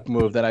real Chuck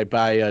move, then I'd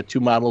buy 2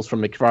 models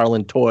from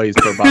McFarlane Toys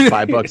for about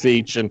 $5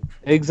 each and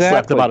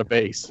slap them out of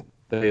base.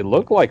 They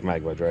look like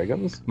magma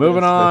dragons.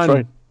 Moving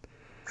on.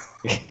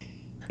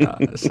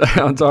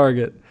 On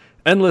target.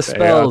 Endless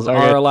spells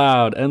are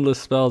allowed. Endless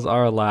spells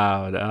are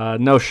allowed.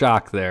 No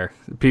shock there.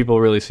 People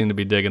really seem to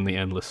be digging the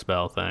endless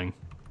spell thing.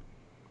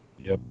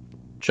 Yep.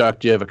 Chuck,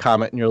 do you have a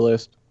comment in your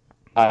list?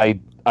 I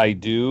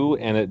do,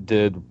 and it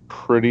did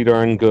pretty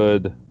darn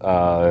good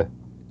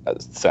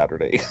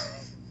Saturday.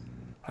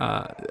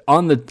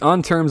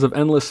 On terms of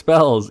endless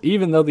spells,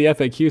 even though the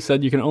FAQ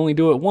said you can only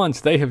do it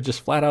once, they have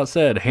just flat out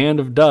said Hand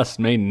of Dust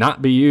may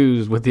not be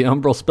used with the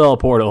Umbral Spell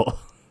Portal.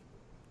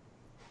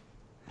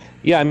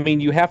 Yeah, I mean,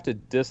 you have to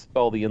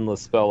dispel the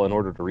endless spell in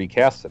order to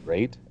recast it,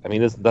 right? I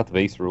mean, isn't that the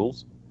base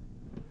rules?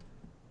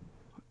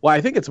 Well,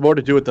 I think it's more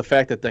to do with the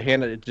fact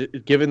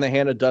that given the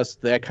Hand of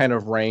Dust, that kind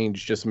of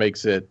range just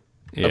makes it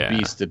a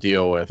beast to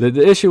deal with.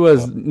 The issue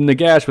was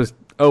Nagash was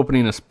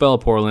opening a spell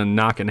portal and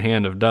knocking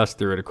Hand of Dust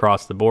through it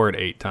across the board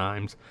 8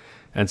 times.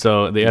 And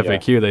so the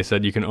FAQ, they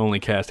said you can only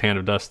cast Hand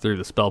of Dust through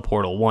the spell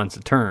portal once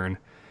a turn.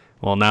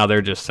 Well, now they're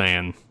just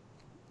saying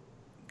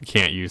you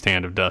can't use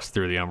Hand of Dust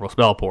through the Umbral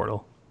Spell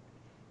Portal.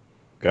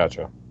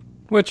 Gotcha.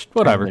 Which,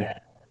 whatever.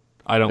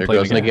 I don't play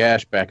There goes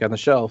Nagash back on the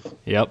shelf.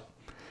 Yep.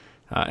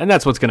 And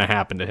that's what's going to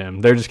happen to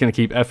him. They're just going to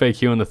keep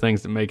FAQing the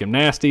things that make him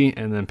nasty,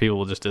 and then people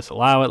will just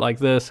disallow it like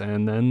this,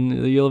 and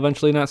then you'll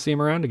eventually not see him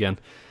around again.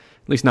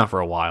 At least not for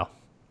a while.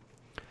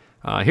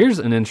 Here's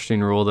an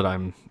interesting rule that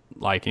I'm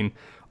liking.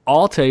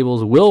 All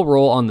tables will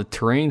roll on the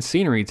terrain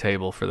scenery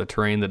table for the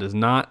terrain that is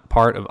not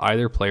part of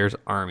either player's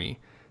army.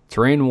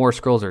 Terrain war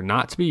scrolls are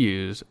not to be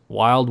used.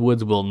 Wild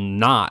woods will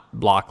not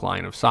block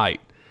line of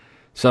sight.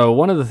 So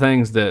one of the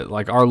things that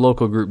like our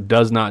local group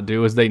does not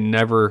do is they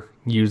never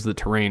use the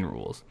terrain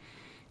rules.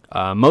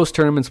 Most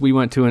tournaments we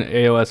went to in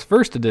AOS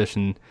First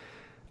Edition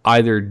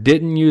either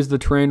didn't use the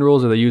terrain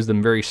rules or they used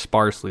them very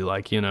sparsely.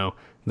 Like,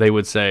 they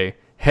would say,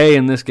 hey,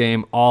 in this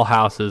game, all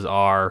houses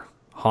are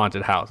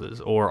haunted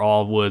houses or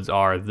all woods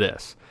are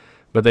this.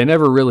 But they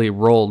never really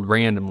rolled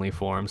randomly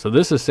for them. So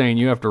this is saying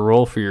you have to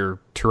roll for your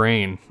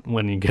terrain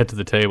when you get to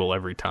the table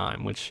every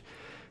time, which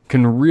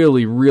can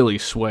really, really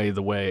sway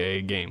the way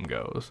a game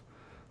goes.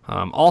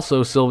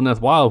 Also, Sylvaneth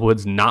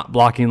Wildwoods not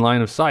blocking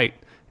line of sight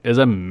is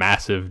a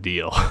massive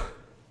deal.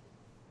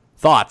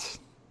 Thoughts?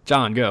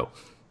 John, go.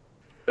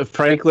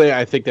 Frankly,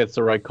 I think that's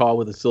the right call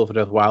with the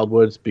Sylvaneth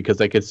Wildwoods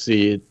because I could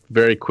see it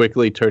very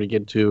quickly turning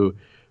into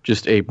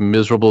just a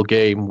miserable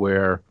game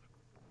where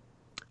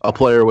a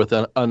player with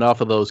enough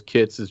of those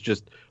kits is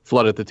just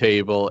flooded the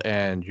table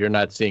and you're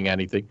not seeing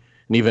anything.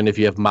 And even if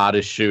you have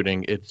modest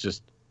shooting,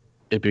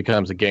 it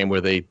becomes a game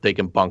where they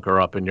can bunker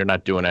up and you're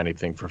not doing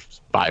anything for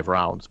 5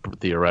 rounds,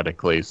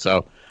 theoretically.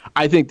 So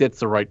I think that's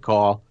the right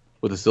call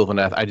with the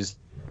Sylvaneth.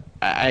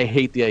 I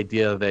hate the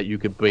idea that you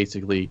could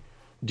basically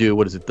do,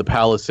 the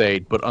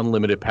Palisade, but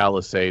unlimited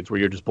Palisades where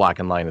you're just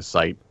blocking line of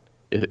sight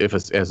as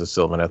a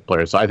Sylvaneth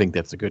player. So I think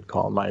that's a good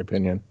call, in my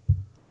opinion.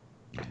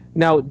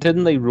 Now,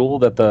 didn't they rule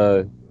that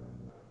the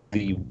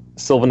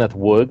Sylvaneth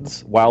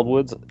woods, wild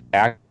woods,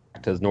 act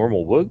as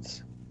normal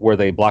woods where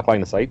they block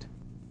line of sight?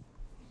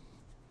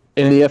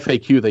 In the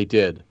FAQ, they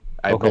did.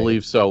 I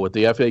believe so. With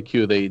the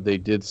FAQ, they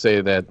did say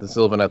that the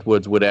Sylvaneth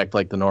woods would act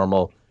like the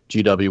normal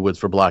GW woods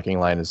for blocking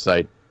line of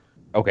sight.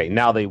 Okay,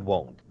 now they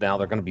won't. Now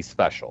they're going to be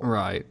special.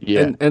 Right.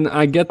 Yeah. And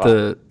I get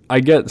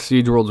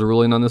SiegeWorld's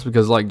ruling on this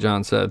because, like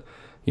John said,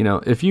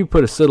 if you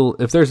put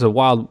if there's a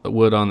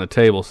wildwood on the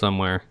table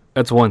somewhere,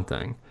 that's one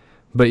thing.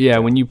 But yeah,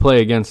 when you play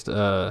against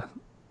a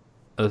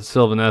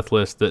Sylvaneth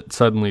list that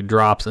suddenly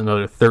drops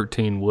another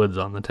 13 woods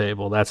on the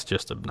table, that's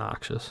just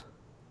obnoxious.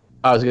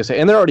 I was going to say,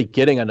 and they're already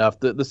getting enough.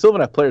 The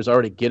Sylvaneth players are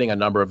already getting a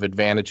number of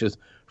advantages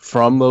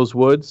from those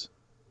woods.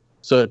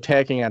 So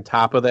attacking on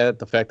top of that,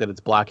 the fact that it's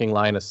blocking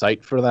line of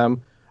sight for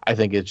them, I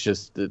think it's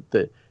just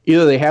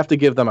either they have to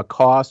give them a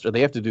cost or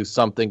they have to do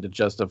something to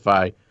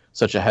justify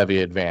such a heavy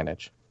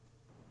advantage.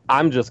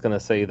 I'm just going to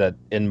say that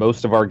in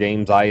most of our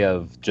games, I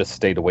have just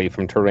stayed away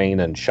from terrain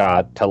and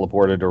shot,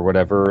 teleported, or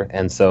whatever.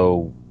 And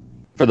so,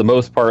 for the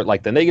most part,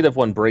 like the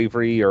 -1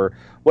 bravery or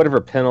whatever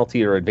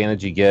penalty or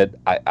advantage you get,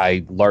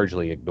 I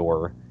largely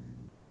ignore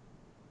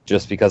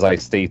just because I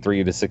stay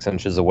 3 to 6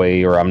 inches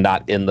away or I'm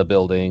not in the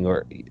building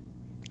or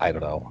I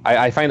don't know.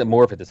 I find it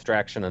more of a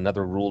distraction,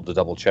 another rule to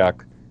double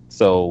check.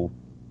 So,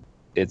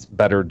 it's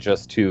better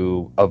just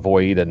to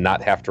avoid and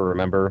not have to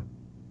remember.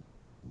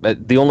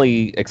 But the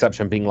only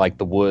exception being like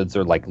the woods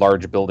or like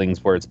large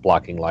buildings where it's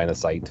blocking line of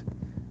sight.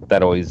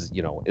 That always,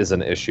 is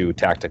an issue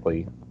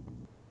tactically.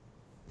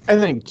 I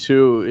think,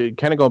 too,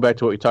 kind of going back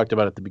to what we talked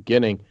about at the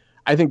beginning,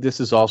 I think this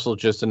is also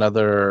just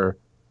another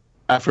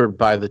effort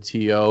by the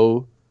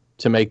TO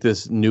to make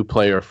this new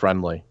player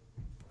friendly.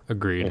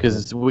 Agreed.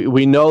 Because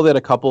we know that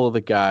a couple of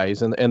the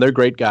guys, and they're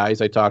great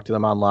guys, I talked to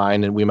them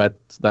online, and we met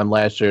them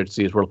last year at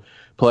SiegeWorld,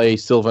 play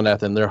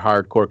Sylvaneth, and they're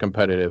hardcore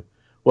competitive.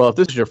 Well, if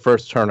this is your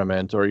first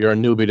tournament or you're a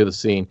newbie to the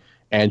scene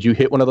and you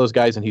hit one of those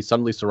guys and he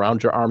suddenly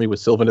surrounds your army with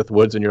Sylvaneth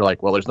Woods and you're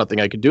like, well, there's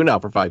nothing I can do now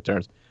for 5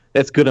 turns,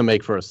 that's going to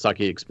make for a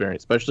sucky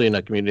experience, especially in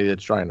a community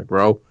that's trying to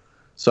grow.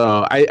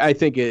 So I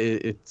think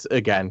it's,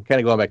 again,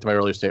 kind of going back to my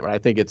earlier statement, I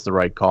think it's the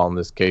right call in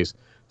this case,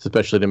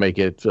 especially to make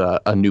it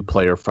a new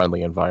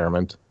player-friendly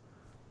environment.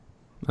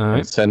 All right.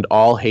 And send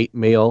all hate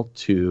mail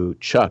to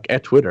Chuck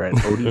at Twitter at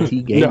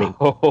ODT Gaming.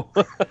 No.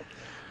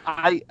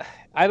 I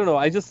don't know.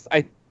 I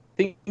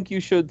think you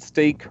should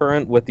stay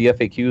current with the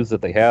FAQs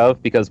that they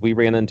have because we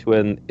ran into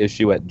an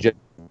issue at Gen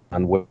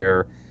Con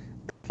where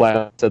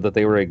Flat said that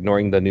they were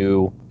ignoring the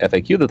new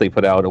FAQ that they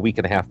put out a week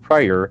and a half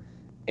prior,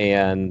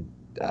 and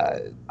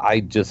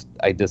I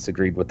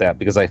disagreed with that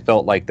because I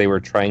felt like they were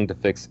trying to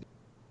fix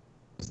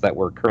that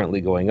were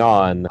currently going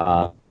on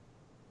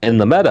in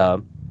the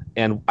meta,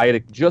 and I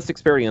had just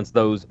experienced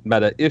those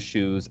meta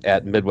issues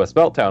at Midwest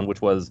Meltdown,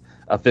 which was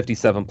a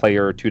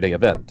 57-player 2-day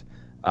event.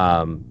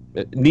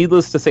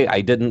 Needless to say,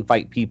 I didn't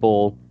fight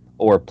people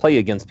or play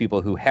against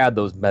people who had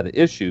those meta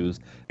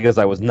issues because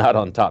I was not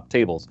on top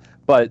tables.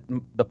 But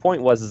the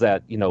point was is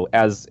that,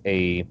 as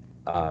a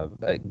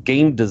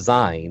game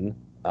design,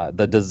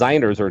 the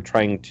designers are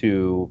trying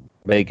to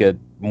make it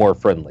more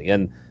friendly.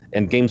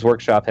 And Games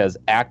Workshop has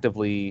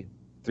actively,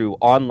 through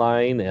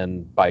online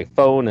and by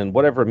phone and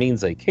whatever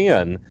means they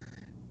can,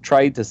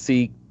 tried to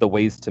seek the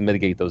ways to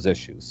mitigate those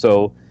issues.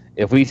 So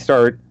if we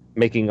start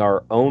making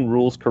our own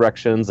rules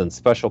corrections and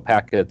special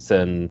packets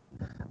and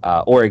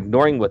or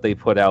ignoring what they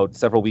put out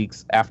several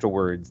weeks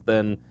afterwards,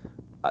 then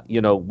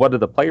what are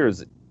the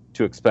players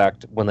to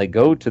expect when they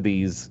go to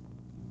these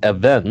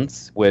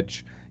events,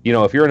 which,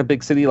 if you're in a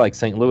big city like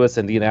St. Louis,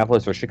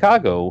 Indianapolis, or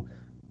Chicago,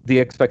 the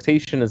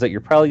expectation is that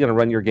you're probably going to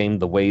run your game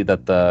the way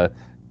that the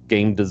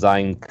game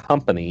design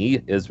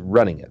company is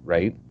running it,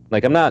 right?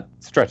 Like, I'm not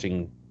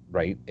stretching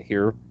right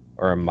here,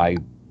 or am I?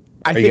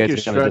 I think you're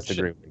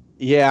stretching.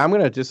 Yeah, I'm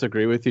going to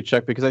disagree with you,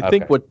 Chuck, because I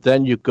think what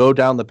then you go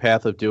down the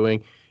path of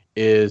doing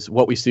is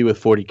what we see with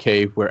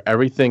 40K, where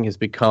everything has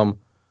become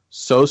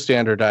so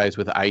standardized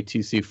with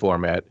ITC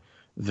format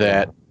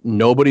that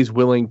nobody's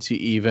willing to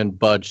even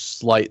budge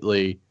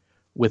slightly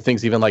with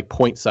things even like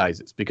point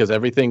sizes, because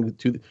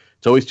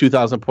it's always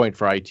 2,000 point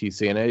for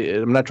ITC. And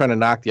I'm not trying to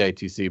knock the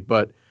ITC,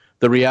 but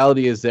the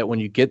reality is that when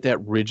you get that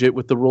rigid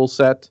with the rule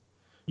set,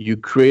 you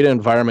create an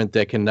environment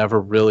that can never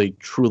really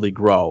truly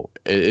grow.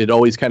 It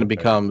always kind of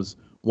becomes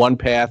one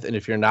path, and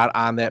if you're not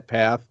on that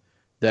path,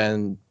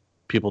 then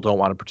people don't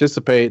want to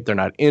participate. They're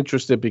not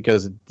interested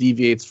because it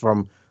deviates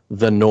from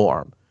the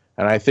norm.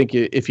 And I think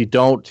if you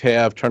don't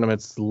have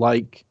tournaments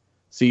like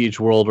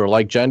SiegeWorld or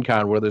like Gen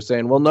Con where they're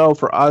saying, well, no,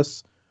 for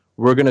us,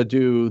 we're going to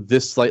do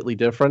this slightly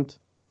different.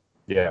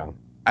 Yeah.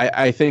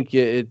 I think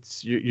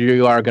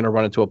you are going to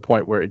run into a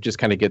point where it just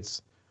kind of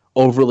gets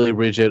overly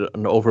rigid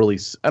and overly,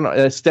 I don't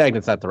know,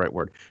 stagnant's not the right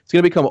word. It's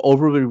going to become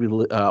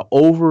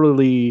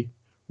overly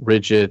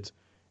rigid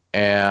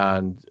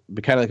and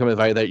kind of become a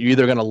value that you're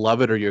either going to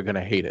love it or you're going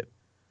to hate it.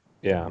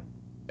 Yeah.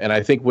 And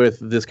I think with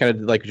this kind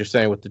of, like you're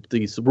saying, with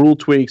these rule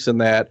tweaks and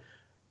that,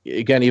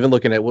 again, even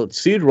looking at what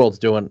SiegeWorld's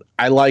doing,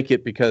 I like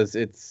it because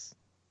it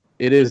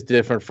is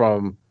different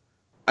from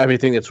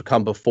everything that's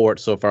come before it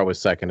so far with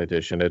second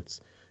edition.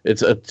 It's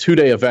a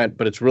 2-day event,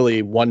 but it's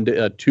really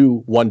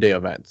 2 one-day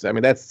events. I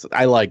mean,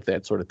 I like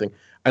that sort of thing.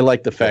 I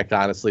like the fact,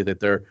 honestly, that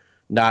they're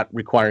not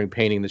requiring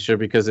painting this year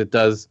because it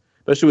does,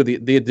 especially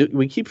with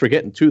we keep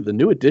forgetting too, the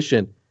new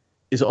edition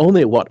is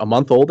only a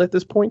month old at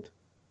this point.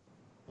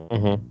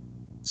 Mm-hmm.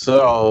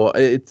 So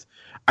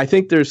I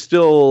think there's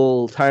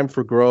still time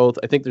for growth.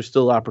 I think there's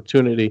still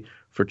opportunity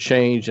for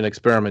change and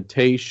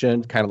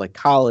experimentation, kind of like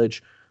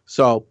college.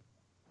 So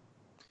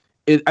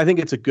I think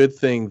it's a good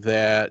thing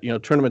that,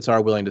 tournaments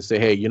are willing to say,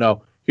 hey,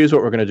 here's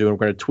what we're going to do, and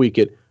we're going to tweak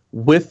it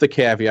with the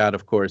caveat,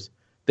 of course,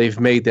 they've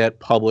made that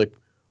public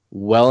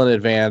well in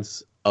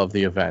advance of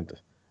the event.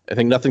 I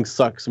think nothing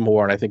sucks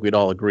more, and I think we'd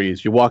all agree,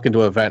 is you walk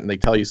into an event and they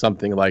tell you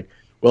something like,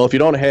 well, if you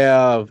don't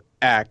have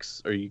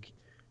X,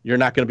 you're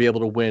not going to be able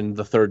to win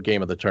the third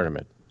game of the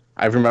tournament.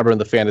 I remember in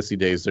the fantasy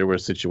days there were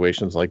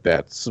situations like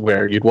that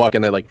where you'd walk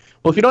in there like,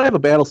 well, if you don't have a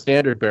battle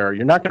standard bearer,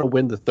 you're not going to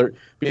win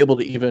be able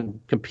to even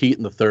compete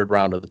in the third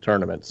round of the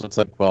tournament. So it's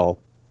like, well,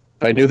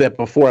 if I knew that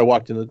before I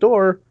walked in the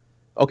door,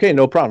 okay,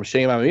 no problem.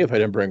 Shame on me if I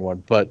didn't bring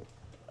one. But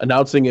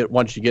announcing it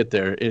once you get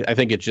there, I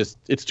think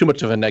it's too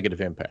much of a negative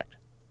impact.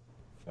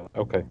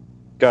 Okay,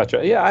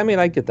 gotcha. Yeah, I mean,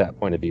 I get that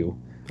point of view.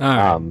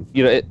 All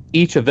right.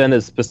 Each event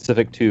is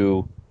specific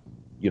to,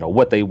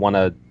 what they want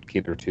to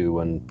cater to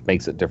and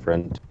makes it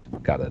different.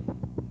 Got it.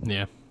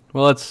 Yeah.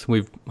 Well,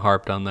 we've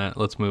harped on that.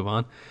 Let's move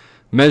on.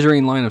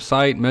 Measuring line of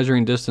sight,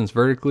 measuring distance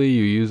vertically.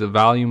 You use a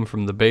volume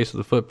from the base of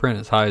the footprint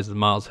as high as the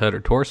model's head or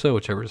torso,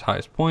 whichever is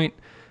highest point,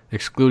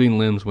 excluding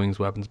limbs, wings,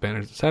 weapons,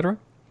 banners, etc.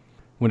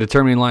 When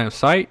determining line of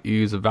sight, you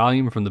use a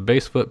volume from the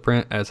base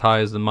footprint as high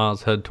as the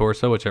model's head,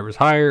 torso, whichever is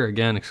higher,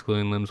 again,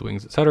 excluding limbs,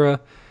 wings,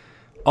 etc.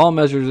 All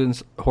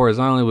measures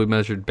horizontally will be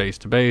measured base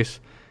to base.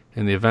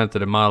 In the event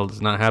that a model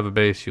does not have a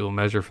base, you will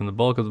measure from the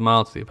bulk of the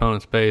model to the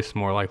opponent's base,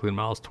 more likely the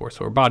model's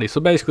torso or body.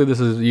 So basically this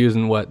is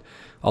using what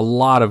a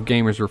lot of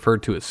gamers refer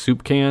to as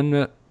soup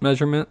can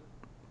measurement,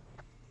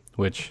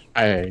 which...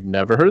 I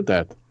never heard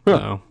that.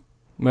 No.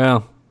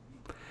 Well,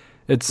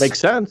 it's... Makes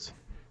sense.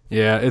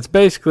 Yeah, it's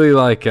basically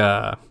like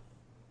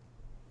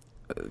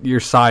your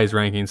size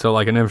ranking. So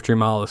like an infantry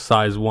model is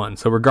size 1.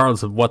 So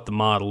regardless of what the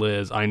model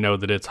is, I know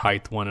that it's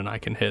height 1 and I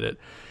can hit it.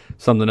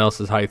 Something else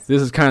is height.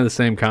 This is kind of the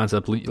same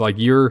concept. Like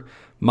your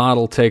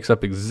model takes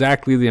up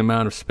exactly the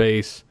amount of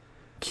space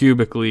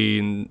cubically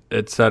and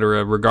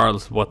etc.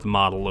 regardless of what the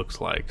model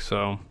looks like.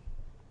 So,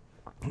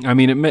 I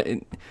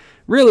mean,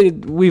 really,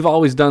 we've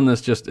always done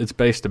this. Just it's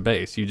base to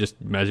base. You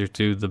just measure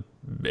to the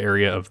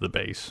area of the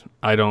base.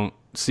 I don't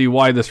see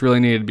why this really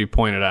needed to be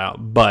pointed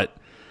out, but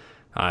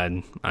I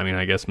mean,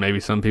 I guess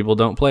maybe some people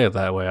don't play it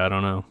that way. I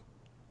don't know.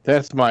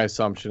 That's my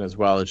assumption as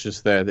well. It's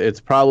just that it's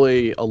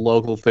probably a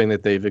local thing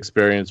that they've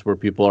experienced where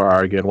people are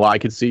arguing, well, I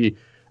could see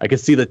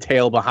the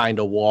tail behind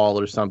a wall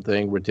or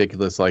something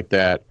ridiculous like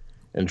that,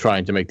 and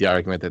trying to make the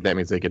argument that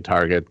means they could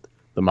target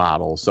the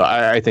model. So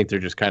I think they're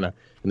just kind of,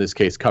 in this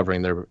case,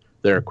 covering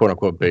their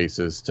quote-unquote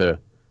bases to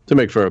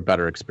make for a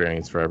better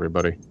experience for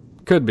everybody.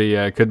 Could be,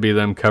 yeah. It could be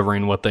them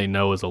covering what they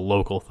know is a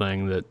local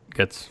thing that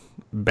gets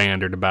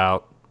bandied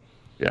about.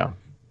 Yeah.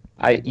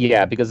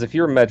 Because if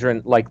you're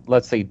measuring, like,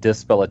 let's say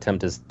dispel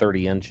attempt is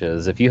 30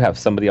 inches, if you have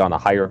somebody on a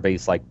higher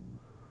base, like,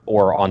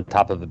 or on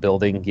top of a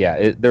building,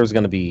 there's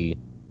going to be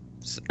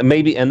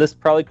maybe, and this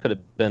probably could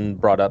have been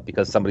brought up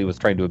because somebody was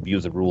trying to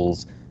abuse the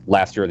rules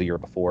last year or the year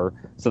before,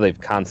 so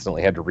they've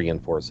constantly had to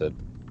reinforce it.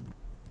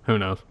 Who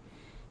knows?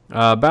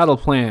 Battle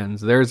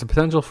plans. There's a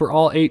potential for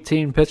all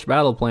 18 pitched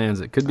battle plans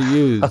that could be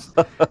used.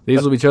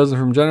 These will be chosen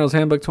from General's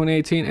Handbook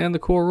 2018 and the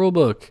core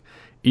rulebook.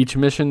 Each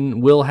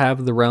mission will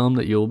have the realm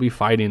that you will be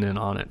fighting in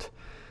on it.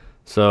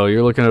 So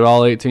you're looking at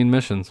all 18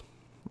 missions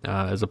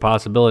as a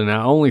possibility.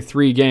 Now, only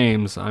 3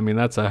 games. I mean,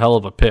 that's a hell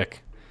of a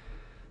pick.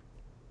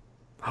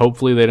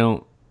 Hopefully they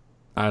don't...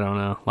 I don't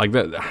know. Like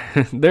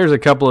that. There's a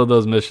couple of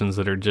those missions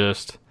that are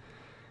just...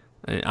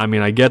 I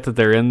mean, I get that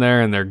they're in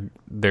there and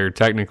they're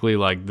technically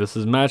like, this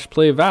is match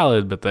play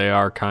valid, but they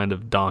are kind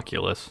of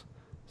donkulous.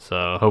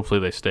 So hopefully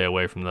they stay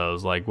away from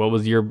those. Like, what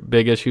was your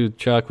big issue,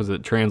 Chuck? Was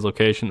it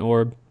translocation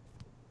orb?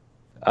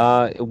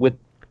 With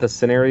the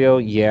scenario,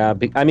 yeah.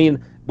 I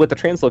mean, with the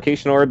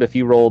translocation orb, if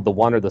you roll the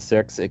 1 or the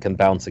 6, it can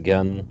bounce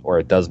again, or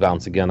it does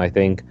bounce again, I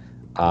think.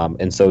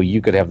 And so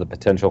you could have the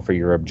potential for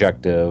your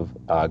objective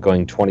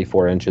going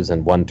 24 inches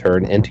in one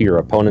turn into your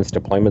opponent's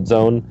deployment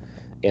zone.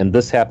 And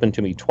this happened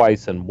to me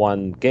twice in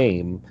one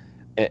game.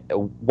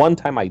 One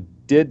time I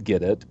did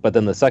get it, but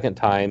then the second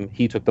time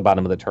he took the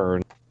bottom of the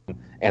turn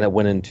and it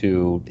went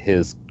into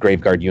his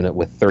Graveguard unit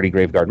with 30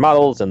 Graveguard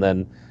models, and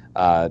then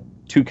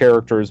 2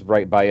 characters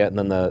right by it, and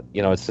then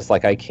it's just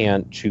like I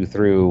can't chew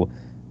through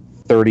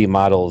 30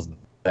 models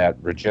that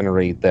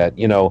regenerate that,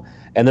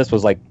 and this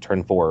was like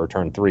turn 4 or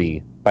turn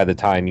 3 by the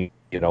time,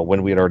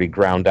 when we had already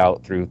ground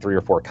out through 3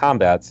 or 4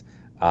 combats.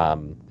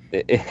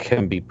 It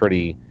can be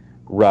pretty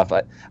rough.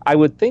 I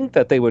would think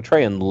that they would try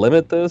and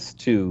limit this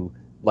to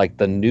like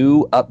the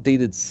new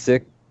updated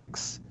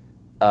 6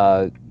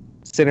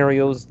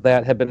 scenarios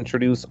that have been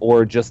introduced,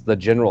 or just the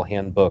general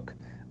handbook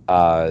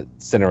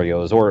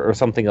scenarios, or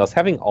something else.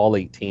 Having all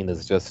 18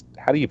 is just,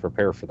 how do you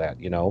prepare for that,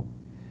 You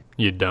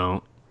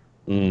don't.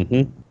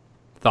 Mm-hmm.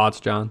 Thoughts,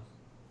 John?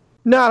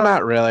 No,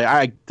 not really.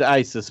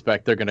 I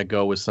suspect they're going to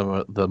go with some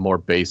of the more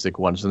basic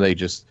ones, and they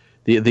just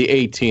the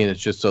 18 is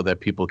just so that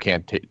people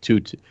can't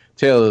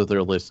tailor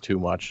their list too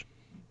much.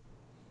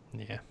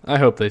 Yeah, I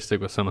hope they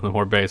stick with some of the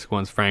more basic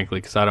ones, frankly,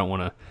 because I don't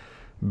want to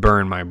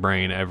burn my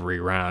brain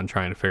every round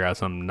trying to figure out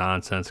some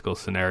nonsensical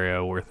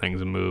scenario where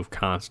things move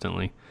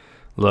constantly.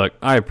 Look,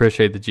 I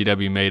appreciate that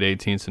GW made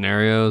 18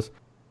 scenarios,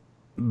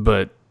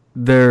 but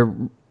there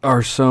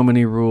are so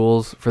many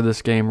rules for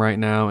this game right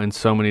now in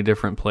so many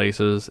different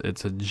places.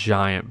 It's a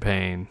giant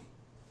pain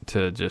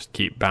to just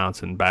keep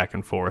bouncing back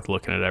and forth,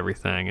 looking at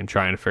everything and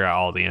trying to figure out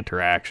all the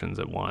interactions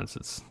at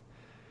once.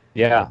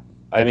 Yeah,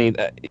 I mean,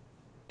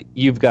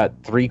 you've got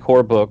 3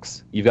 core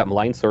books. You've got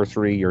Malign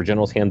Sorcery, your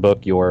General's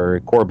Handbook,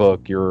 your core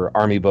book, your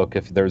army book,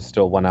 if there's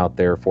still one out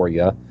there for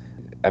you.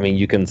 I mean,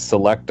 you can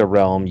select a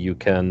realm. You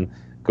can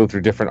go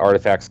through different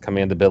artifacts,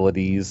 command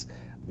abilities.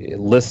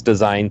 List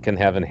design can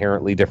have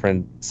inherently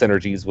different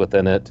synergies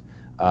within it.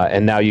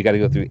 And now you got to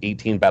go through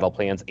 18 battle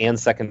plans and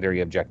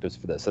secondary objectives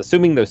for this.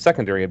 Assuming those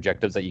secondary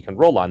objectives that you can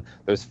roll on,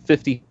 there's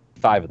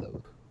 55 of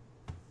those.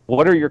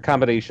 What are your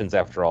combinations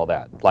after all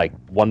that? Like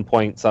 1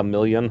 point some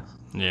million?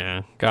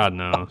 Yeah, God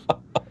knows.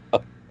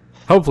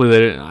 Hopefully they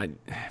didn't.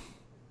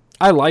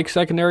 I like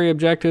secondary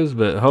objectives,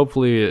 but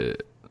hopefully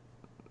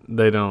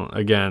they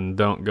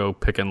don't go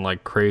picking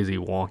like crazy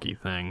wonky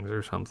things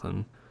or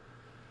something.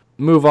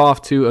 Move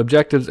off to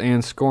objectives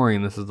and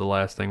scoring. This is the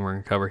last thing we're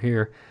going to cover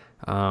here.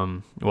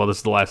 Well, this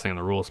is the last thing in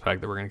the rules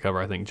pack that we're going to cover.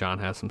 I think John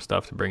has some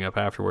stuff to bring up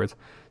afterwards.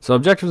 So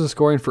objectives and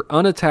scoring for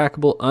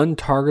unattackable,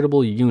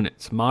 untargetable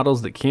units,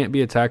 models that can't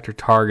be attacked or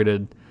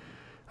targeted,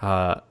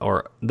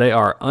 or they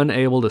are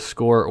unable to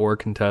score or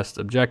contest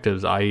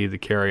objectives, i.e. the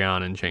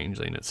carry-on and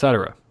changeling,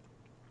 etc.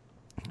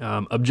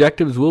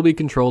 Objectives will be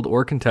controlled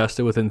or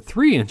contested within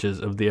 3 inches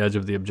of the edge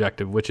of the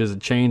objective, which is a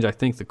change. I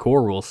think the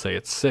core rules say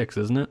it's 6,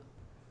 isn't it?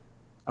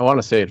 I want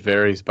to say it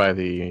varies by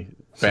the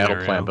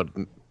battle plan, but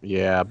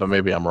yeah, but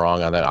maybe I'm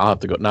wrong on that. I'll have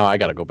to go. Now I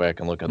got to go back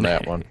and look at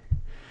that one.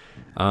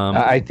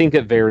 I think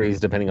it varies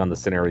depending on the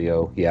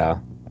scenario. Yeah,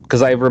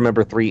 because I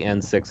remember 3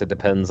 and 6. It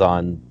depends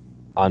on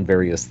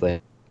various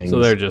things. So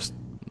they're just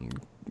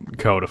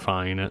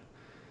codifying it.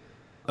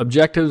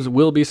 Objectives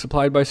will be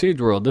supplied by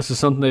SiegeWorld. This is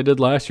something they did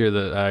last year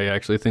that I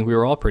actually think we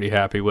were all pretty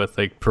happy with.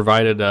 They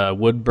provided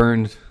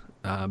wood-burned,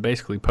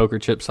 basically poker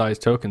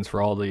chip-sized tokens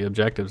for all the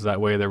objectives. That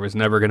way there was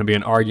never going to be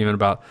an argument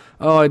about,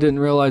 oh, I didn't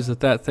realize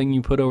that thing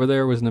you put over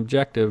there was an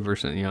objective. Or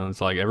something.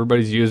 It's like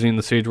everybody's using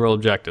the SiegeWorld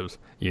objectives.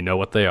 You know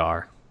what they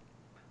are.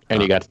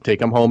 And you got to take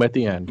them home at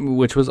the end.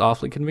 Which was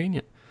awfully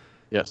convenient.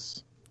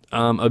 Yes.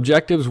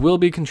 Objectives will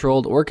be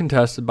controlled or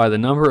contested by the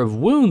number of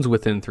wounds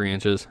within 3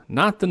 inches,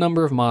 not the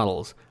number of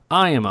models.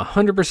 I am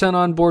 100%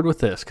 on board with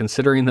this,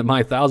 considering that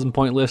my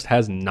 1,000-point list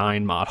has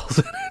 9 models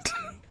in it.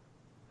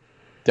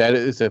 That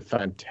is a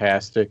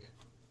fantastic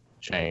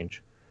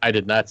change. I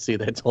did not see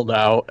that till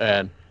now,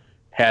 and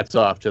hats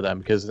off to them,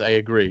 because I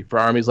agree. For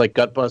armies like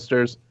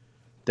Gutbusters,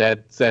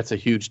 that's a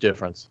huge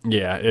difference.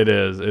 Yeah, it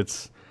is.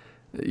 It's,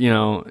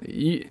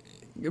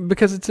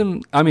 because it's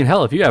in, I mean,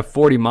 hell, if you have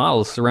 40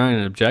 models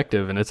surrounding an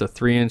objective and it's a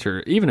 3-inch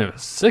or even a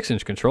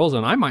 6-inch control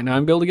zone, I might not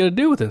even be able to get a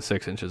do within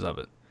 6 inches of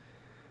it.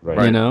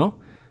 Right.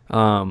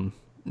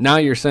 Now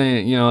you're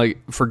saying,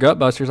 like for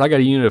Gutbusters, I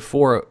got a unit of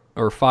 4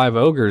 or 5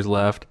 ogres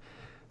left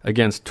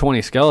against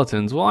 20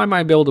 skeletons. Well, I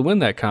might be able to win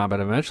that combat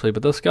eventually,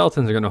 but those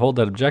skeletons are going to hold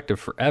that objective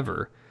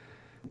forever.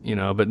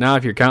 But now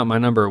if you're counting my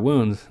number of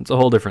wounds, it's a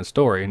whole different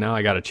story. Now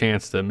I got a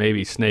chance to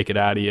maybe snake it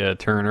out of you a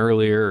turn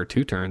earlier or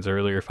 2 turns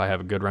earlier if I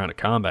have a good round of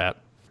combat.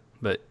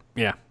 But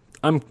yeah,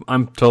 I'm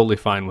totally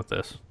fine with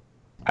this.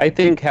 I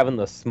think having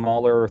the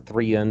smaller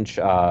 3-inch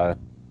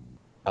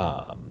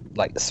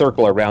like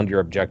circle around your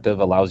objective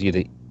allows you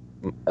to,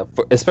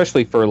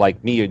 especially for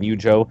like me and you,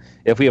 Joe,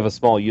 if we have a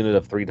small unit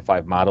of 3 to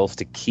 5 models,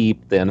 to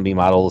keep the enemy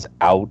models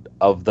out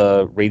of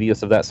the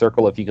radius of that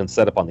circle. If you can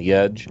set up on the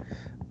edge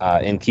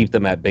and keep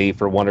them at bay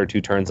for 1 or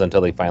 2 turns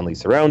until they finally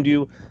surround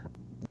you,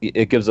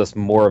 it gives us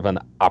more of an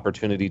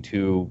opportunity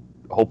to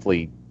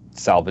hopefully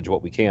salvage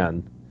what we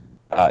can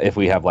if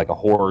we have like a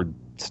horde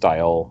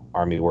style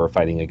army we're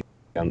fighting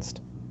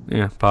against.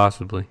 Yeah,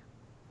 possibly.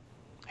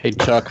 Hey,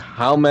 Chuck,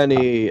 how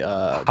many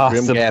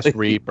Grimghast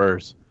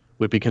Reapers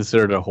would be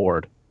considered a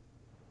horde?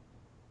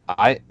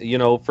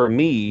 For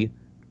me,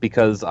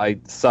 because I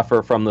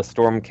suffer from the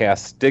Stormcast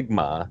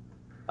stigma,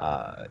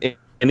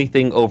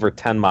 anything over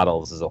 10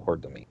 models is a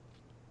horde to me.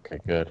 Okay,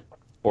 good.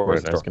 Or I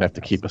was going to have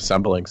to keep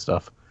assembling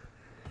stuff.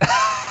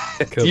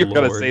 You're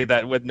going to say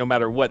that with no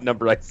matter what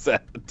number I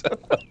said.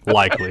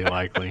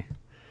 Likely.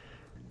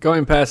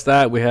 Going past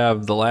that, we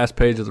have the last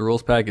page of the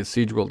rules pack is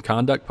SiegeWorld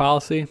conduct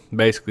policy.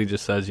 Basically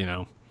just says,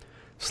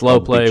 slow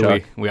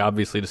play. We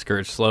obviously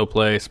discourage slow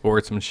play,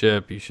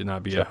 sportsmanship. You should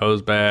not be a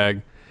hose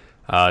bag.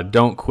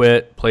 Don't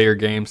quit. Play your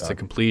games to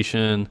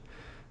completion.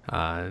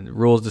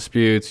 Rules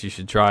disputes, you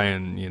should try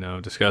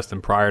and, discuss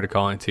them prior to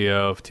calling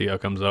TO. If TO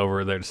comes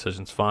over, their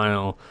decision's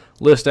final.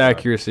 List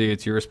accuracy,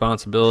 it's your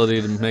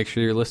responsibility to make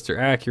sure your lists are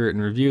accurate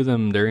and review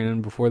them during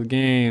and before the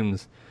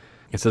games.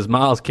 It says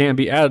models can't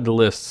be added to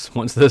lists.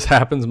 Once this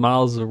happens,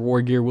 models of war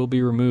gear will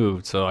be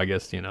removed. So I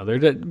guess, they're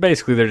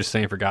just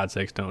saying, for God's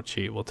sakes, don't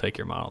cheat. We'll take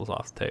your models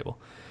off the table.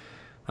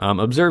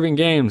 Observing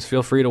games,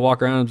 feel free to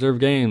walk around and observe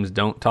games.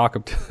 Don't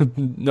talk,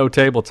 no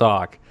table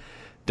talk.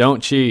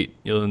 Don't cheat.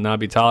 You'll not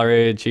be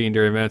tolerated. Cheating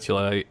during events,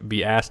 you'll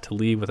be asked to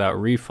leave without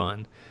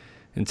refund.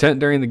 Intent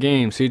during the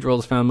game. SiegeWorld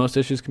has found most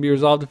issues can be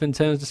resolved if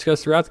intent is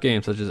discussed throughout the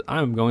game, such as,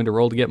 I'm going to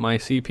roll to get my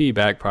CP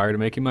back prior to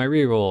making my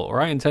reroll, or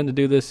I intend to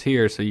do this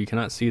here so you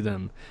cannot see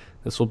them.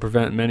 This will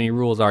prevent many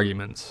rules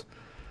arguments.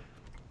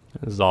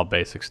 This is all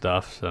basic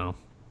stuff, so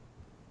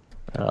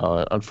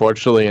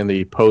Unfortunately, in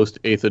the post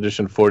 8th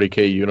edition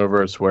 40K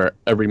universe, where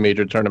every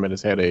major tournament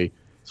has had a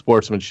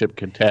sportsmanship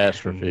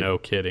catastrophe, No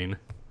kidding.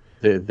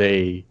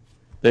 they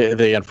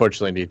they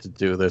unfortunately need to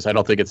do this. I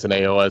don't think it's an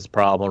AOS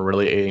problem,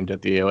 really aimed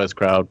at the AOS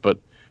crowd, but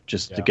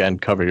just again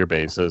cover your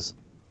bases.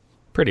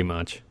 Pretty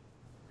much.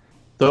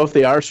 Though if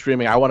they are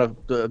streaming, I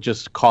want to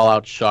just call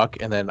out Chuck,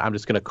 and then I'm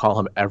just going to call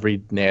him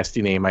every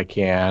nasty name I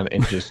can,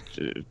 and just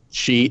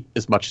cheat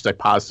as much as I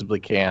possibly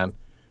can,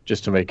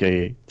 just to make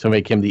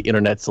him the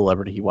internet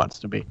celebrity he wants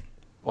to be.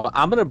 Well,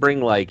 I'm gonna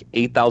bring like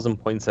 8,000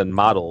 points in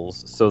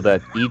models, so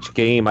that each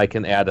game I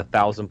can add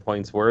 1,000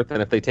 points worth, and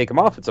if they take them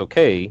off, it's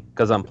okay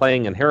because I'm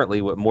playing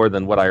inherently with more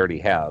than what I already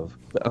have.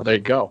 There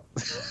you go.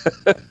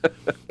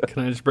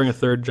 Can I just bring a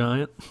third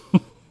giant?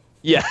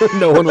 Yeah,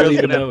 No one will There's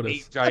even gonna have notice.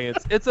 8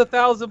 giants. It's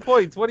 1,000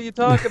 points. What are you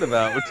talking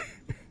about?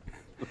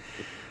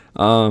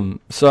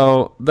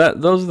 So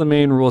those are the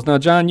main rules. Now,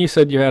 John, you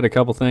said you had a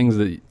couple things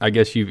that I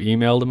guess you've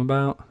emailed him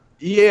about.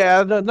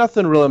 Yeah,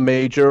 nothing really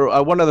major.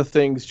 One of the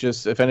things,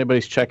 just if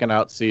anybody's checking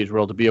out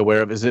SiegeWorld to be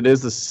aware of, is it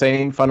is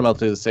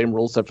fundamentally the same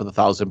rule set for the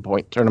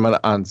 1,000-point tournament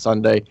on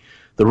Sunday.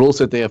 The rule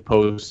set they have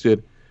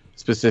posted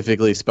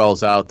specifically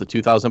spells out the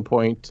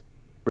 2,000-point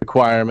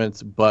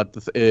requirements, but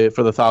for the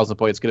 1,000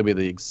 point, it's going to be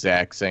the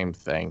exact same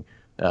thing,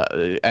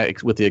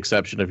 with the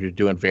exception of you're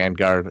doing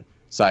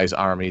Vanguard-size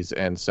armies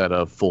instead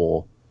of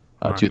full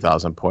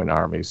 2,000-point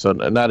armies. So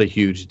not a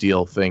huge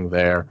deal thing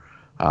there.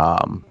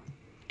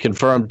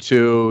 Confirmed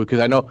too, because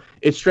I know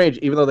it's strange,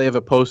 even though they have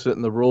it posted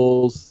in the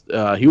rules,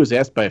 he was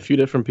asked by a few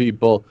different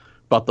people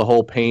about the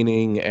whole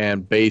painting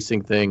and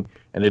basing thing,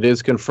 and it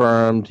is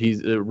confirmed.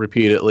 He's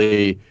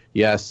repeatedly,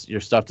 yes, your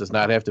stuff does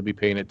not have to be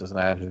painted, does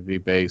not have to be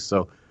based.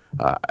 So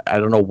I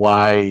don't know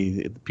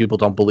why people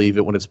don't believe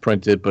it when it's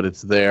printed, but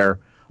it's there.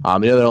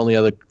 The only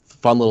other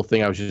fun little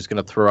thing I was just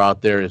going to throw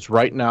out there is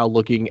right now,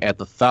 looking at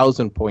the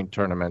 1,000-point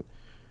tournament,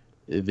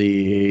 of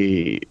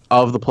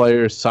the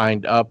players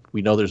signed up,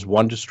 we know there's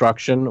 1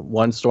 Destruction,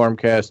 1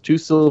 Stormcast, 2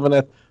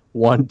 Sylvaneth,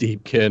 1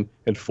 Deepkin,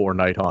 and 4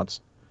 Nighthaunts.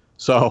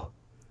 So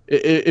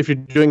if you're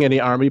doing any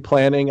army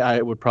planning,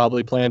 I would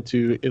probably plan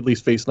to at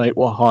least face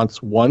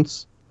Nighthaunts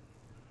once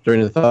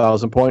during the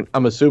 1,000-point.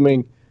 I'm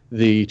assuming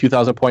the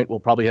 2,000-point will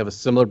probably have a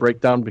similar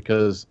breakdown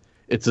because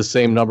it's the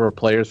same number of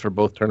players for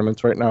both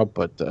tournaments right now,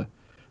 but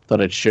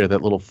thought I'd share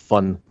that little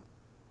fun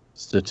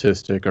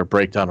statistic or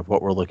breakdown of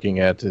what we're looking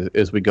at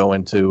as we go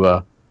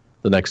into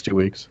the next 2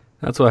 weeks.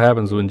 That's what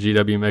happens when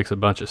GW makes a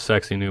bunch of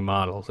sexy new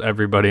models.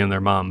 Everybody and their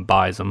mom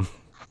buys them.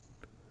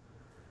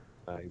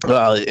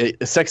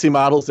 Sexy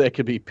models that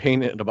could be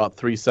painted in about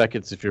 3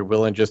 seconds if you're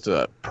willing just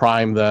to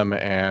prime them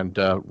and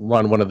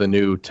run one of the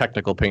new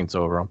technical paints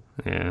over them.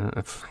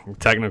 Yeah,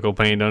 technical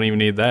paint, don't even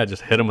need that.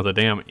 Just hit them with a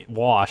damn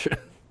wash.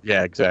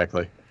 Yeah,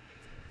 exactly.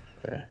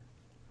 Yeah.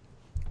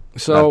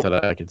 So, not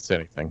that I can say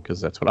anything,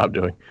 because that's what I'm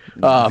doing.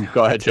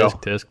 Go ahead, Joe.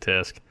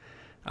 Tisk.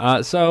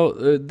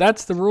 So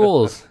that's the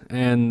rules,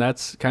 and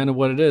that's kind of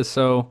what it is.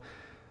 So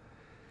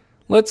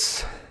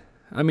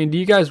do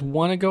you guys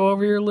want to go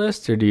over your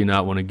list, or do you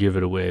not want to give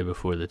it away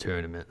before the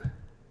tournament?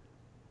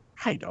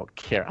 I don't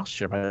care. I'll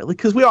share my list,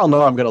 because we all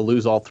know I'm going to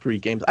lose all 3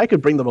 games. I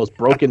could bring the most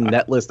broken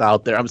net list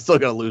out there. I'm still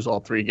going to lose all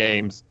 3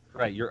 games.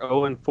 Right, you're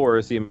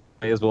 0-4, so you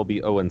may as well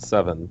be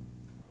 0-7.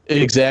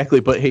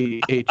 Exactly, but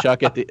hey,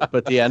 Chuck, at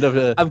the end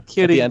of I'm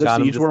kidding, at the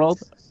end John, of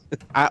SiegeWorld,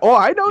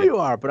 I know you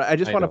are, but I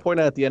just want to point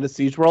out at the end of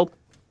SiegeWorld,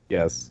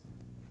 yes,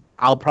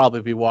 I'll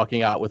probably be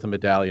walking out with a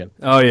medallion.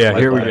 Oh yeah,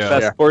 here we go.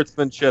 Best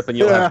sportsmanship, and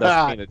you'll have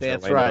best painted.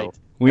 That's show, right.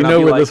 We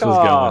know where this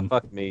was going.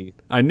 Fuck me.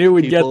 I knew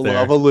we'd People get there.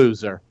 love a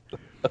loser.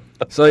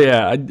 So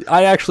yeah,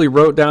 I actually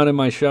wrote down in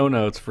my show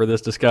notes for this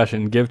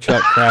discussion, give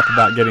Chuck crap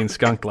about getting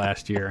skunked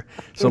last year.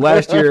 So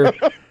last year,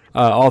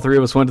 all 3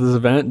 of us went to this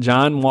event.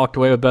 John walked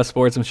away with best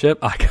sportsmanship.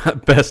 I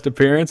got best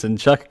appearance, and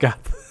Chuck got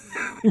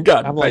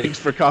I'm like, thanks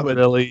for coming.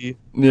 Really?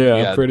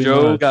 yeah, pretty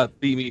Joe much.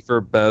 beat me for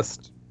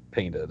best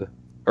painted.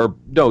 Or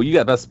no, you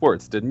got best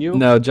sports, didn't you?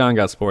 No, John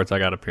got sports. I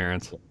got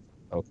appearance.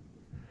 Okay.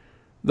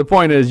 The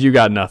point is, you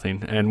got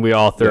nothing, and we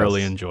all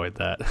thoroughly enjoyed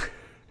that.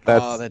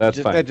 That's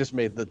fine. That just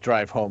made the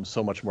drive home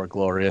so much more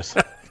glorious.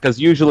 Because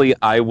usually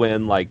I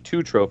win like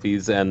 2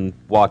 trophies and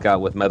walk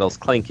out with medals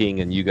clanking,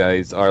 and you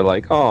guys are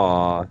like,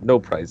 "Aw, no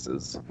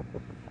prizes."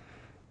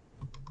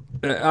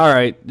 All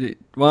right,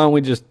 why don't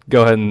we just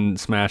go ahead and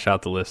smash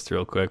out the list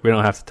real quick? We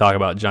don't have to talk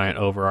about giant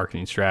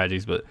overarching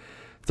strategies, but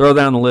throw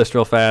down the list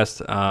real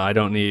fast. I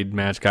don't need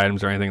magic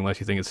items or anything unless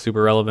you think it's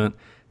super relevant,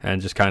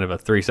 and just kind of a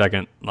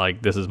 3-second,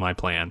 like, this is my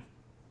plan.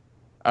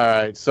 All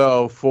right,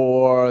 so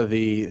for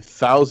the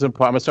 1,000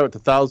 point, I'm going to start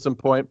with the 1,000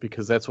 point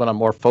because that's what I'm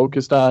more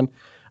focused on.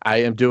 I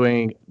am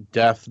doing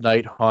Death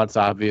Knight Haunts,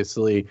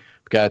 obviously.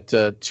 I've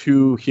got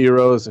 2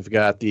 heroes. I've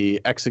got the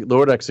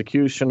Lord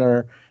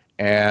Executioner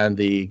and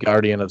the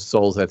Guardian of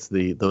Souls. That's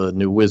the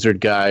new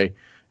wizard guy.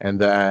 And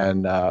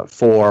then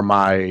for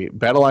my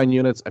battle line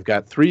units, I've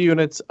got 3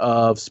 units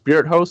of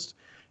Spirit Host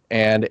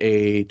and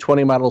a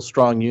 20 model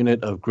strong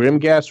unit of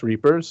Grimgas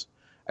Reapers.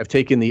 I've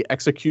taken the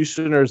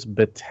Executioner's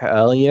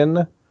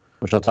Battalion,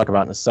 which I'll talk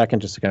about in a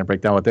second, just to kind of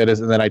break down what that is.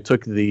 And then I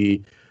took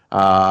the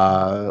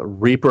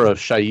Reaper of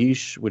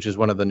Shaiish, which is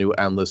one of the new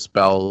endless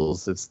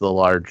spells. It's the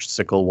large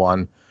sickle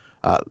one.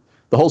 Uh,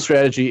 the whole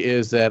strategy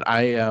is that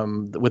I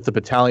am, with the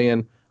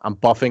battalion, I'm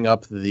buffing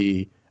up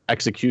the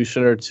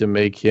executioner to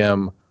make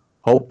him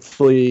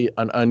hopefully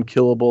an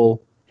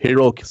unkillable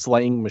hero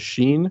slaying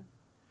machine,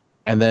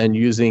 and then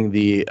using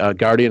the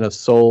Guardian of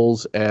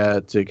Souls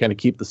to kind of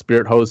keep the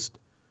spirit host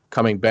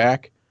coming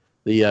back.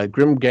 The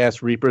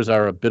Grimgas Reapers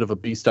are a bit of a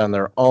beast on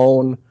their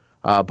own,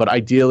 but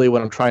ideally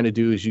what I'm trying to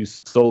do is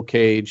use Soul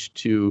Cage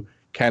to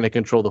kind of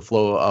control the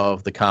flow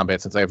of the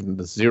combat. Since I have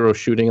the 0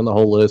 shooting in the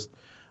whole list,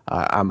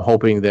 I'm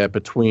hoping that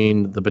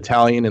between the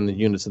battalion and the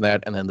units in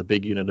that, and then the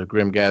big unit of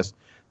Grimgas,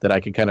 that I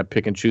can kind of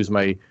pick and choose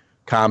my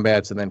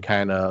combats and then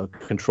kind of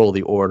control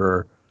the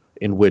order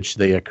in which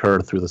they occur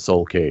through the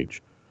Soul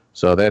Cage.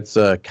 So that's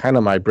kind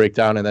of my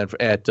breakdown. And then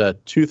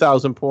at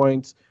 2,000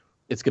 points,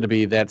 it's going to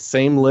be that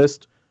same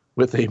list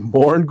with a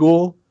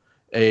Morngul,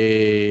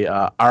 a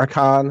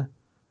Archon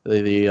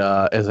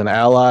as an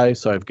ally.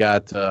 So I've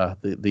got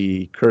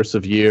the Curse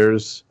of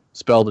Years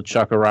spell to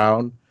chuck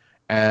around.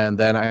 And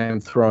then I am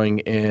throwing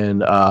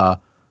in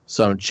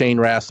some Chain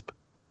Rasp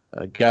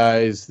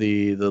guys,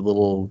 the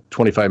little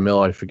 25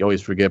 mil,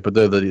 always forget, but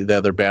they're the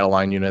other battle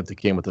line unit that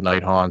came with the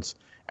Night Haunts.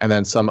 And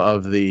then some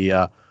of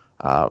the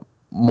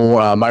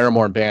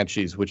Myramorn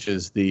Banshees, which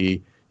is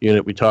the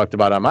unit we talked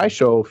about on my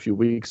show a few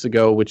weeks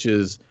ago, which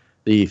is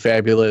the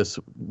fabulous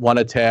 1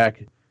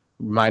 attack,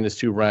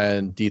 -2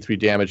 Ren, D3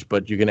 damage,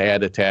 but you can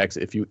add attacks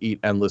if you eat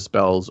endless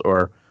spells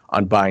or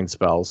unbind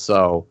spells.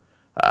 So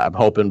I'm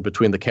hoping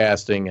between the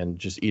casting and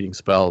just eating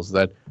spells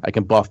that I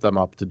can buff them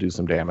up to do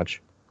some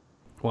damage.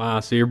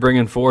 Wow, so you're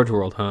bringing Forge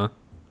World, huh?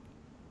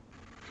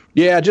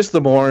 Yeah, just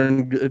the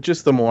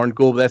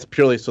Morngul. That's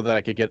purely so that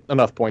I could get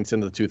enough points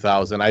into the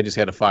 2,000. I just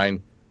had to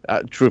find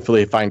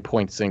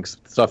point sinks,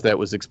 stuff that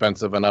was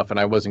expensive enough, and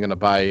I wasn't going to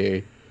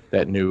buy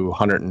that new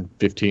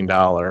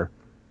 $115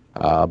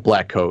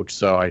 black coach.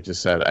 So I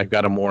just said, I've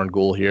got a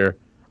Morngul here.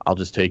 I'll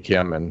just take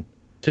him and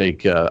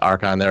take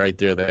Archon there right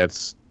there.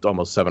 That's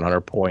almost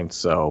 700 points.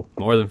 So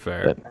more than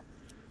fair.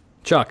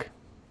 Chuck.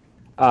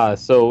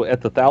 So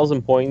at the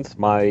 1,000 points,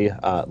 my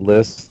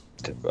list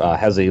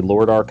has a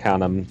Lord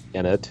Arcanum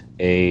in it,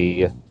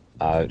 a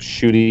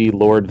Shooty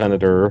Lord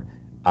Venator,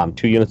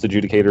 2 units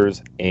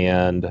Adjudicators,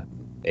 and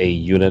a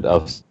unit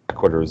of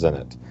Sequitors in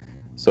it.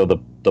 So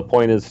the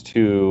point is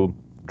to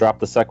drop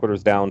the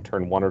Sequitors down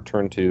turn 1 or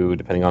turn 2,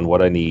 depending on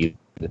what I need,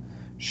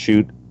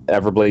 shoot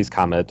Everblaze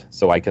Comet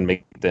so I can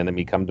make the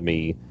enemy come to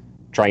me,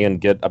 try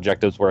and get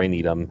objectives where I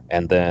need them,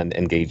 and then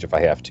engage if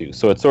I have to.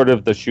 So it's sort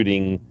of the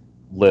shooting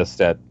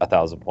list at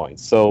 1,000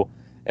 points. So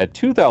at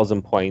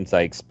 2,000 points,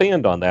 I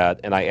expand on that,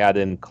 and I add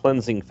in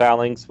Cleansing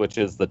Phalanx, which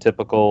is the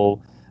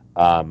typical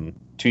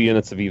 2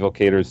 units of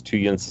Evocators, 2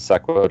 units of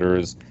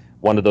Sequitors,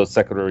 one of those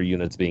Sequitor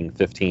units being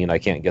 15. I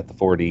can't get the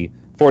 40.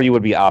 40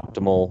 would be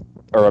optimal,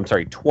 or I'm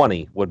sorry,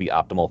 20 would be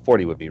optimal.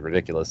 40 would be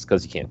ridiculous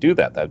because you can't do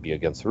that. That would be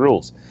against the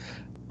rules.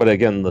 But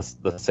again,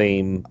 the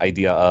same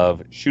idea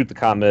of shoot the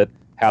Comet,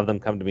 have them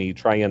come to me,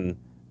 try and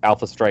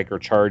Alpha Strike or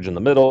charge in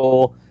the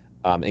middle,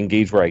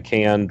 engage where I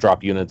can,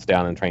 drop units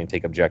down and try and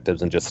take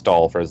objectives and just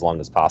stall for as long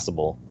as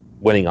possible,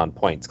 winning on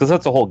points. Because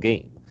that's the whole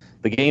game.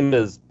 The game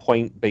is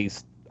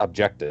point-based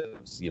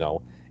objectives,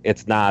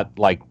 It's not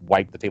like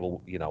wipe the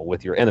table,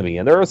 with your enemy.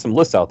 And there are some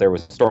lists out there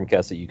with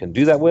Stormcast that you can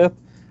do that with.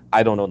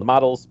 I don't know the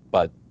models,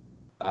 but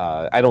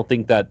I don't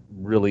think that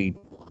really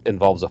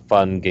involves a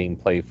fun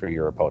gameplay for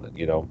your opponent,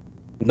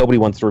 Nobody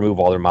wants to remove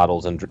all their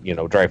models and,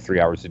 drive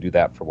 3 hours to do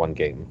that for one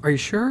game. Are you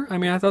sure? I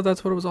mean, I thought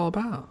that's what it was all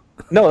about.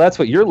 No, that's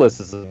what your list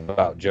is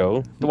about,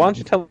 Joe. Why don't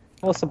you tell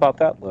us about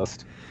that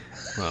list?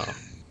 Oh.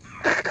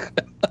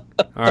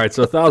 All right,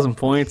 so 1,000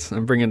 points.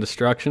 I'm bringing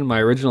Destruction. My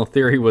original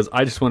theory was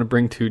I just want to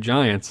bring 2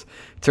 Giants.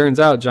 Turns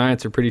out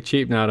Giants are pretty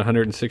cheap now at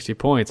 160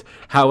 points.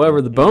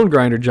 However, the Bone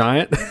Grinder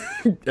Giant,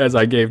 as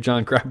I gave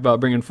John crap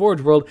about bringing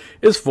Forge World,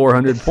 is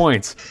 400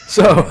 points.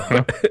 So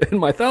in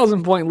my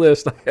 1,000-point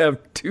list, I have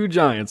 2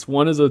 Giants.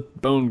 One is a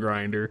Bone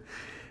Grinder.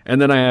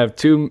 And then I have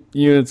 2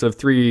 units of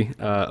 3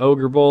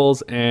 Ogre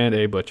Bulls and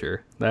a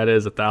Butcher. That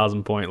is a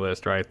 1,000-point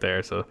list right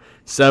there. So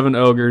 7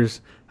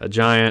 Ogres, a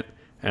Giant,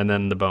 and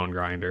then the Bone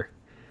Grinder.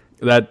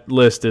 That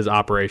list is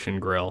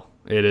Operation Grill.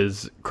 It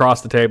is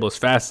cross the table as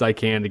fast as I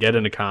can to get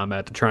into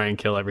combat to try and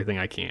kill everything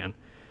I can.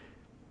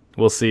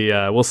 We'll see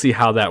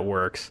how that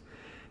works.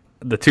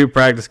 The 2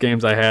 practice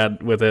games I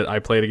had with it, I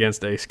played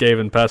against a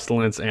Skaven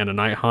Pestilence and a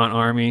Night Haunt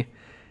army.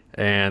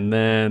 And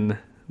then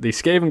the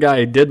Skaven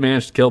guy did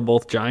manage to kill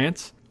both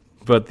Giants,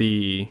 but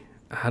I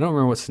don't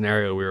remember what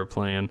scenario we were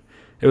playing.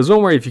 It was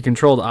one where if you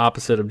controlled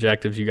opposite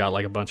objectives, you got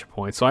like a bunch of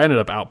points. So I ended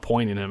up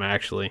outpointing him,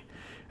 actually.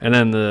 And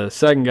then the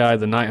second guy,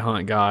 the Night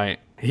Hunt guy,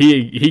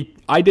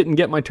 I didn't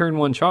get my turn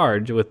 1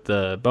 charge with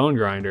the Bone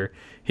Grinder.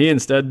 He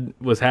instead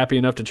was happy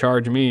enough to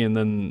charge me, and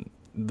then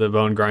the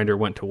Bone Grinder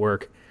went to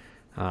work.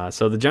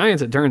 So the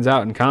Giants, it turns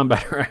out, in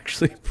combat are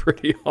actually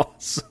pretty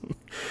awesome.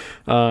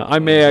 I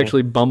may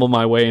actually bumble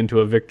my way into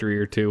a victory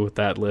or 2 with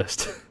that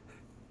list.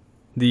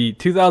 The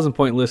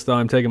 2,000-point list, though,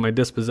 I'm taking my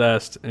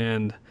Dispossessed,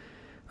 and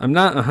I'm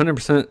not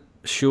 100%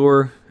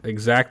 sure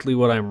exactly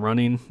what I'm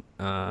running.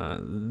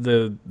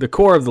 The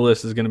core of the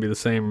list is going to be the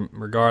same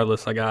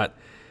regardless. I got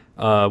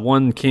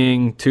one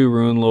king, two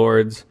rune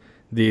lords,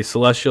 the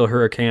celestial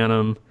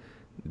hurricanum,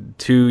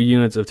 2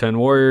 units of 10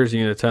 warriors, a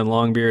unit of 10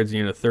 longbeards, a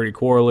unit of 30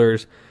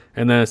 quarrelers,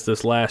 and then it's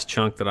this last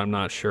chunk that I'm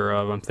not sure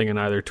of. I'm thinking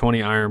either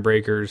 20 iron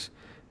breakers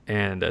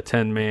and a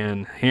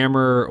 10-man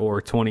hammer,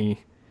 or 10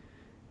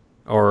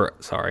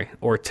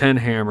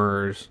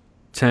 hammers,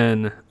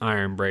 10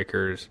 iron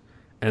breakers,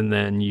 and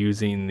then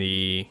using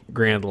the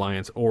Grand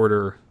Alliance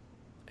order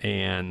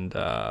and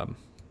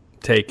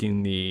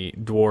taking the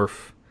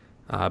dwarf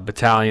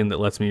battalion that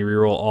lets me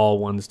reroll all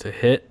ones to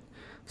hit.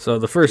 So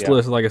the first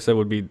list, like I said,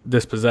 would be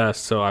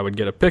dispossessed, so I would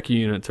get a pick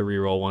unit to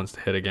reroll ones to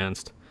hit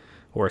against,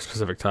 or a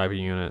specific type of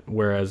unit,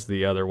 whereas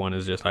the other one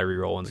is just I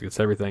reroll ones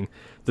against everything.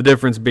 The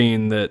difference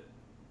being that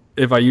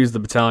if I use the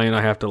battalion,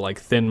 I have to like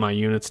thin my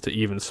units to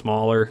even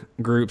smaller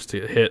groups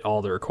to hit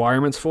all the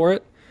requirements for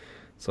it.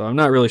 So I'm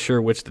not really sure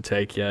which to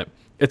take yet.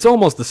 It's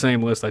almost the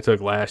same list I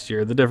took last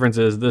year. The difference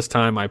is this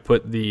time I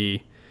put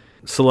the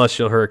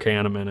Celestial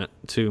Hurricanum in it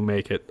to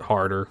make it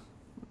harder.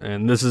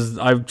 And I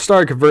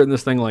started converting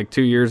this thing like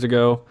 2 years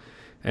ago,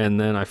 and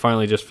then I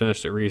finally just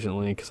finished it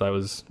recently because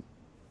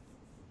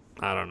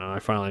I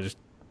finally just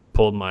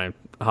pulled my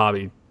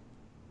hobby,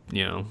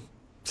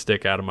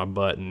 stick out of my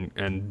butt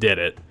and did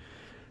it.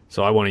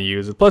 So I want to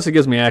use it. Plus it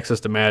gives me access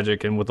to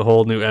magic, and with the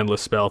whole new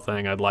endless spell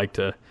thing, I'd like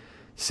to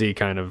see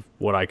kind of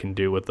what I can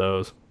do with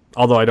those.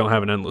 Although I don't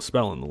have an endless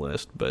spell on the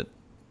list, but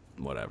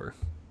whatever.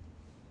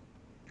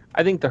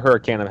 I think the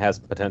Hurricanum has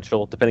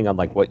potential, depending on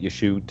like what you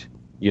shoot.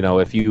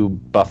 If you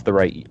buff the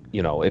right,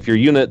 if your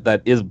unit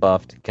that is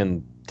buffed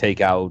can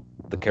take out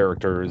the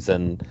characters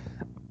and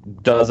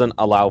doesn't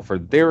allow for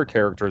their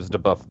characters to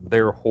buff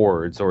their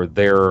hordes or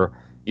their,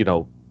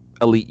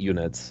 elite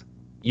units,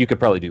 you could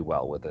probably do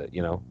well with it,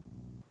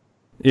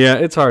 Yeah,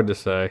 it's hard to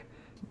say.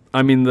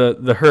 I mean,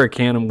 the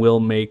Hurricanum will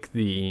make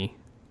the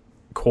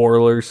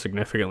Quarrelers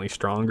significantly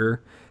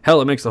stronger.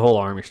 Hell, it makes the whole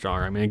army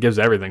stronger. I mean, it gives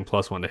everything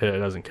 +1 to hit. It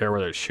doesn't care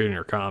whether it's shooting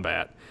or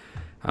combat.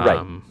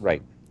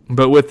 Right.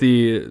 But with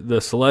the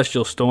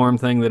Celestial Storm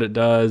thing that it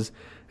does,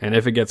 and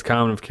if it gets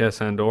Common of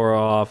Cassandora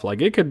off,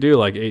 like it could do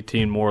like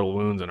 18 mortal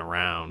wounds in a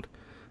round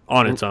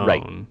on its own.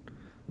 Right.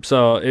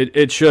 So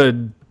it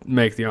should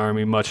make the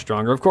army much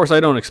stronger. Of course,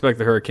 I don't expect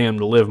the Hurricane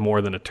to live more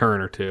than a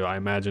turn or two. I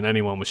imagine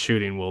anyone with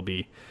shooting will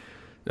be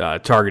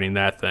targeting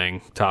that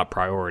thing top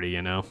priority,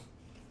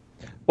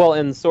 Well,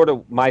 and sort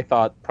of my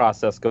thought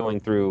process going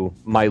through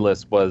my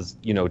list was,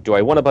 do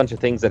I want a bunch of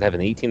things that have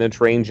an 18-inch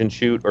range and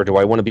shoot, or do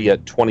I want to be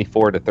at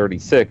 24 to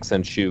 36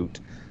 and shoot?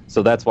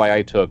 So that's why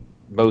I took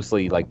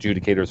mostly like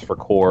Judicators for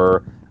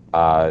core.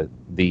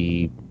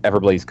 The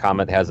Everblaze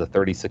Comet has a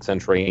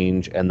 36-inch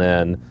range, and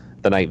then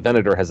the Night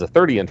Venator has a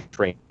 30-inch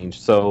range.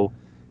 So,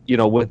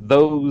 with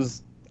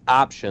those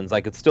options,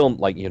 I could still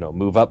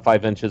move up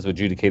 5 inches with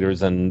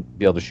Judicators and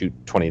be able to shoot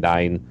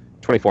 29.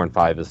 24 and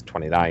 5 is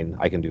 29.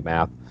 I can do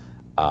math.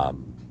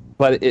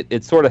 But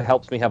it sort of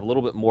helps me have a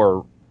little bit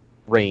more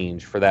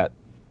range for that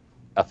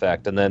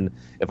effect. And then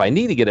if I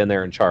need to get in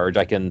there and charge,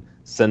 I can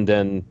send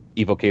in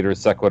evocators,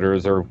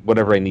 sequitors, or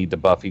whatever I need to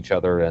buff each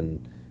other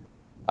and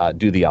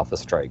do the alpha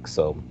strike.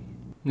 So,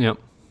 Yep,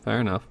 fair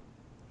enough.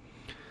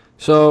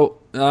 So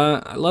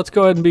let's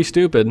go ahead and be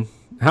stupid.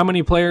 How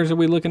many players are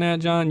we looking at,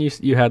 John?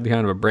 You had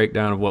kind of a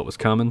breakdown of what was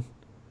coming.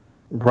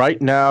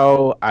 Right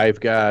now, I've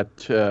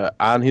got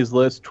on his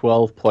list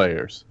 12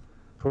 players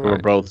for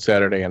both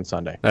Saturday and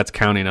Sunday. That's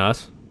counting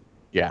us?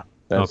 Yeah,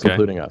 that's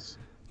including us.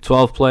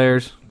 12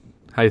 players.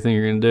 How do you think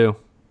you're going to do?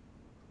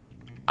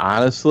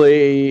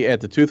 Honestly, at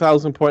the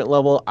 2,000 point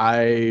level,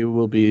 I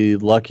will be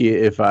lucky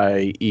if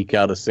I eke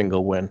out a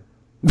single win.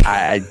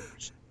 I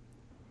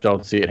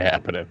don't see it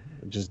happening.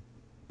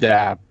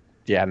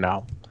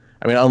 No.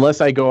 I mean, unless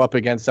I go up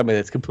against somebody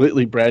that's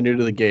completely brand new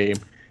to the game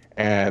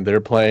and they're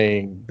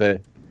playing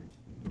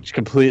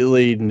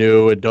completely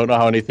new and don't know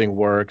how anything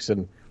works,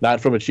 and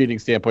not from a cheating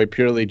standpoint,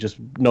 purely just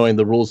knowing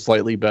the rules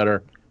slightly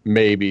better,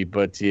 maybe.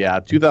 But yeah,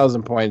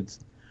 2,000 points,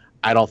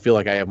 I don't feel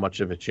like I have much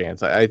of a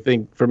chance. I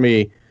think for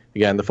me,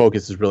 again, the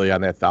focus is really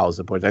on that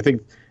 1,000 points. I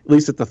think at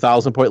least at the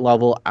 1,000 point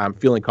level, I'm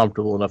feeling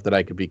comfortable enough that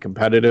I could be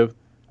competitive.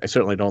 I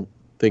certainly don't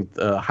think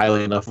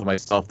highly enough of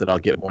myself that I'll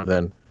get more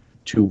than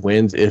 2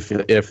 wins, if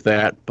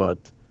that. But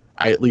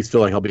I at least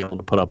feel like I'll be able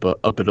to put up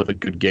a bit of a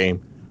good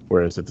game.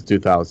 Whereas at the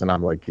 2,000,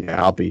 I'm like,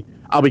 yeah, I'll be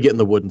getting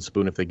the wooden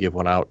spoon if they give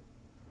one out.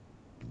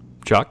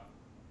 Chuck?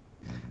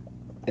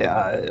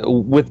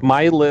 With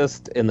my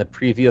list in the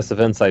previous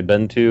events I've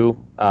been to,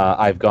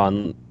 I've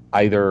gone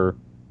either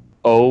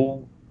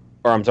 1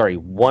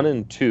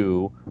 and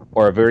 2,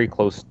 or a very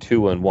close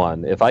 2 and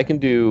 1. If I can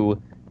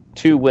do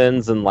 2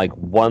 wins and like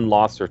 1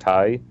 loss or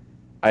tie,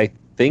 I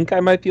think I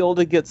might be able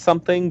to get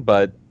something,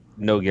 but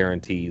no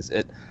guarantees.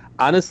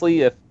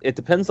 Honestly, if it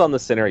depends on the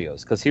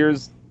scenarios, because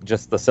here's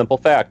just the simple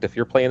fact: if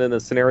you're playing in a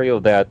scenario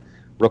that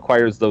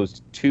requires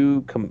those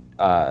two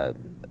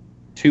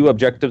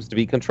objectives to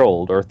be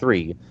controlled, or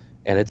 3,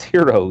 and it's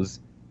heroes,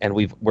 and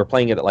we're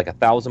playing it at like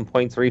 1,000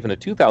 points or even a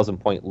 2,000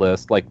 point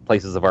list, like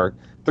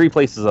three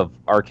places of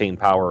arcane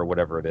power or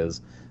whatever it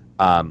is.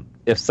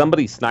 If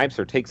somebody snipes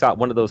or takes out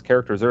one of those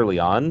characters early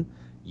on,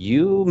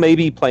 you may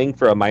be playing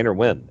for a minor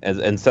win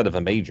instead of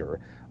a major.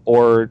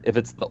 Or if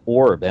it's the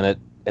orb and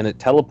it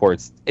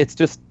teleports,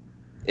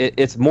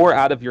 it's more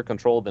out of your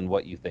control than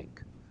what you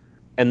think.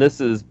 And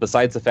this is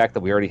besides the fact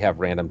that we already have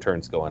random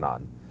turns going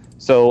on.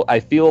 So I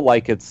feel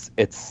like it's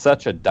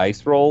such a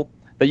dice roll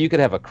that you could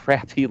have a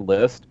crappy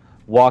list,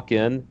 walk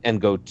in and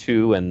go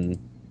 2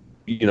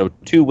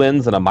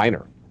 wins and a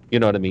minor. You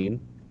know what I mean?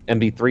 And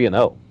be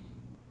 3-0.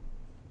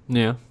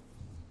 Yeah.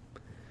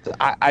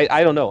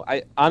 I don't know.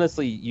 I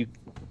honestly,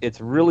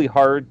 it's really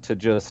hard to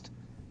just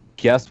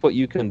guess what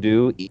you can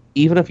do.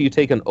 Even if you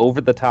take an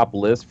over the top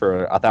list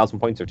for 1,000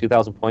 points or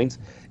 2,000 points,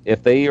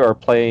 if they are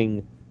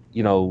playing,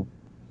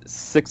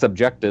 6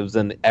 objectives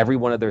in every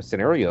one of their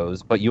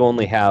scenarios, but you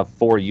only have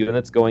 4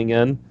 units going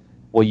in,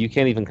 well, you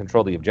can't even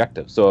control the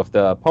objective. So if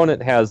the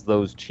opponent has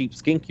those cheap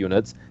skink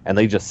units and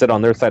they just sit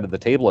on their side of the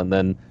table and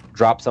then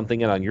drop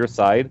something in on your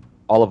side,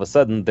 all of a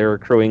sudden they're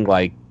accruing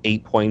like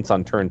 8 points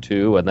on turn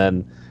 2 and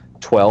then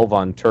 12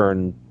 on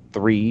turn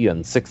 3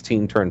 and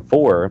 16 turn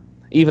 4.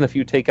 Even if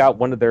you take out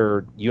one of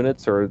their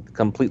units or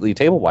completely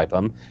table wipe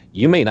them,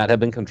 you may not have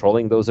been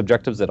controlling those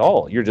objectives at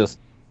all. You're just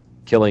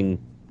doing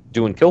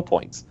kill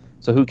points.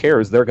 So who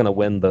cares? They're going to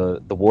win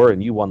the war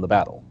and you won the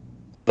battle.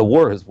 The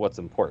war is what's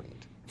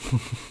important.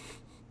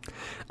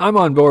 I'm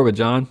on board with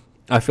John.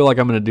 I feel like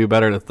I'm going to do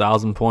better at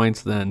 1,000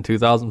 points than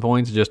 2,000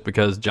 points just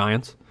because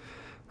Giants.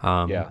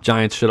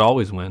 Giants should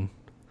always win.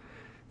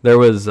 There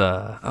was,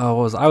 I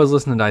was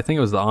listening to, I think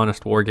it was the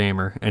Honest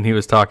Wargamer, and he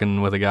was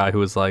talking with a guy who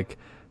was like,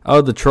 oh,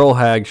 the Troll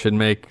Hag should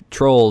make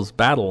Trolls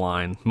Battle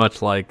Line,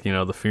 much like, the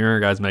Femir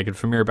guys making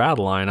Femir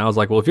Battle Line. I was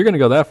like, well, if you're going to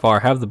go that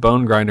far, have the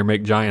Bone Grinder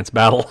make Giants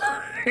Battle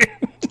Line.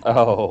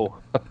 Oh.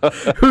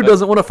 Who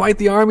doesn't want to fight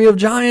the army of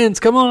giants?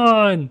 Come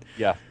on.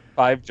 Yeah,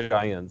 5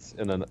 giants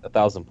in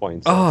 1,000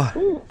 points.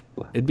 Oh,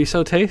 it'd be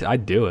so tasty.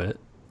 I'd do it.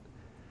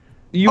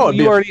 You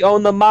already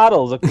own the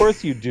models. Of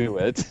course you do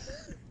it.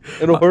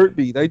 In a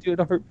heartbeat. I do it in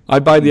a heartbeat.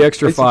 I'd buy the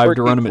extra 5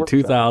 to run them at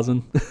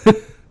 2,000.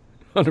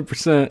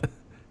 100%.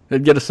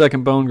 They'd get a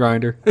second Bone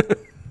Grinder.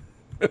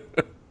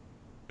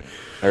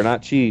 They're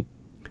not cheap.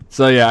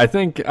 So yeah, I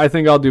think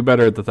I'll do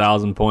better at the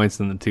 1,000 points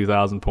than the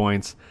 2,000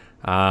 points.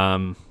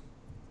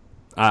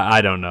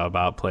 I don't know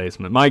about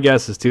placement. My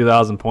guess is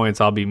 2,000 points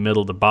I'll be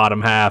middle to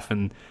bottom half,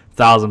 and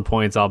 1,000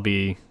 points I'll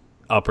be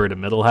upper to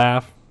middle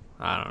half.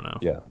 I don't know.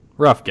 Yeah.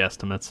 Rough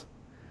guesstimates.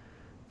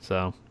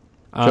 So,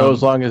 Joe,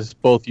 as long as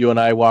both you and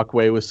I walk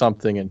away with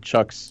something, and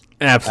Chuck's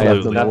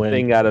absolutely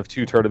nothing out of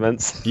 2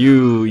 tournaments.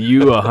 You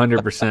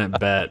 100%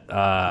 bet.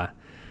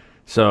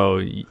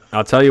 So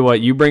I'll tell you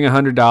what. You bring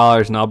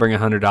 $100, and I'll bring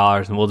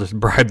 $100, and we'll just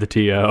bribe the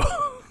TO.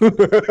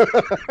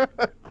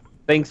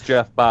 Thanks,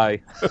 Jeff.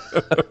 Bye.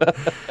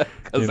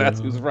 Because that's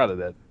who's running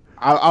it.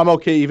 I'm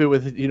okay even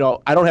with,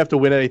 I don't have to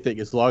win anything.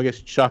 As long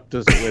as Chuck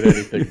doesn't win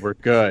anything, we're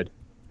good.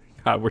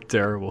 God, we're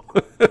terrible.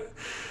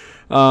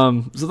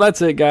 So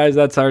that's it, guys.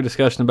 That's our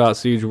discussion about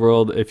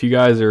SiegeWorld. If you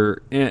guys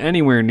are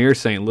anywhere near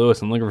St.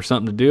 Louis and looking for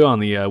something to do on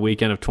the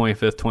weekend of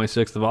 25th,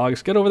 26th of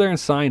August, get over there and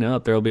sign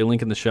up. There will be a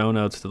link in the show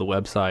notes to the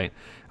website.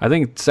 I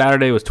think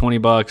Saturday was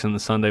 $20 and the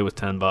Sunday was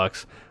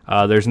 $10.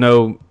 There's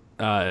no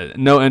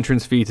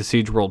entrance fee to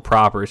SiegeWorld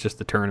proper. It's just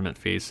the tournament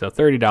fees. So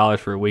 $30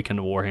 for a weekend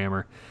of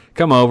Warhammer.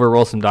 Come over,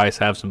 roll some dice,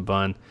 have some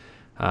fun.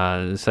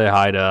 Say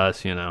hi to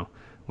us,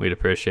 We'd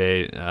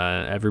appreciate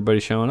everybody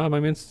showing up. I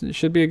mean, it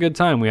should be a good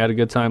time. We had a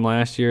good time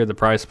last year. The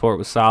prize support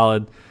was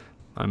solid.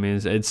 I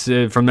mean, it's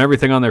from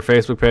everything on their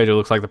Facebook page, it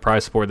looks like the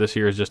prize support this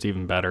year is just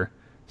even better.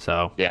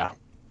 So yeah,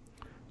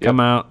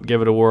 come out,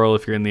 give it a whirl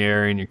if you're in the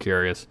area and you're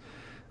curious.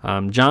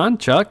 John,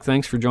 Chuck,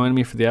 thanks for joining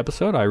me for the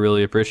episode. I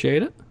really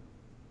appreciate it.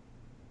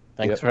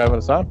 Thanks for having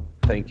us on.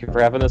 Thank you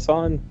for having us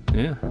on.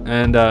 Yeah,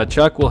 and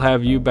Chuck, we'll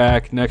have you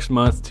back next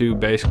month to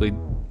basically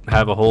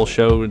have a whole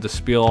show to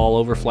spiel all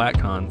over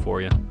FlatCon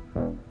for you.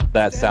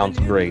 That sounds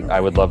great.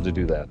 I would love to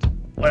do that.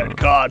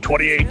 FlatCon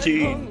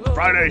 2018.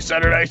 Friday,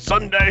 Saturday,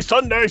 Sunday.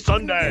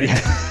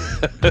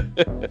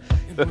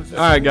 All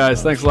right,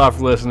 guys. Thanks a lot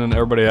for listening.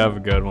 Everybody have a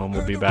good one.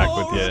 We'll be back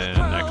with you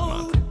next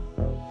month.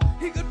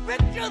 He could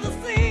picture the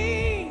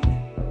scene,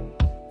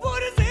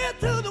 put his ear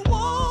to the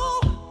wall,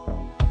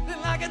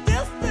 and like a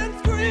distant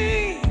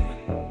scream,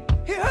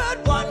 he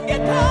heard one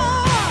guitar.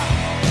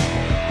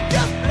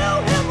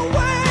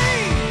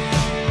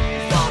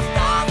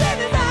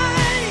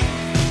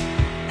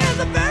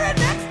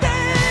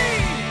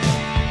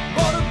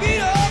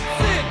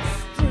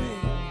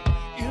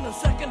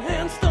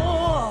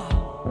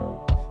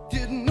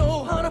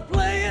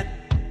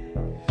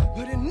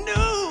 But he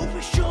knew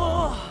for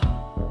sure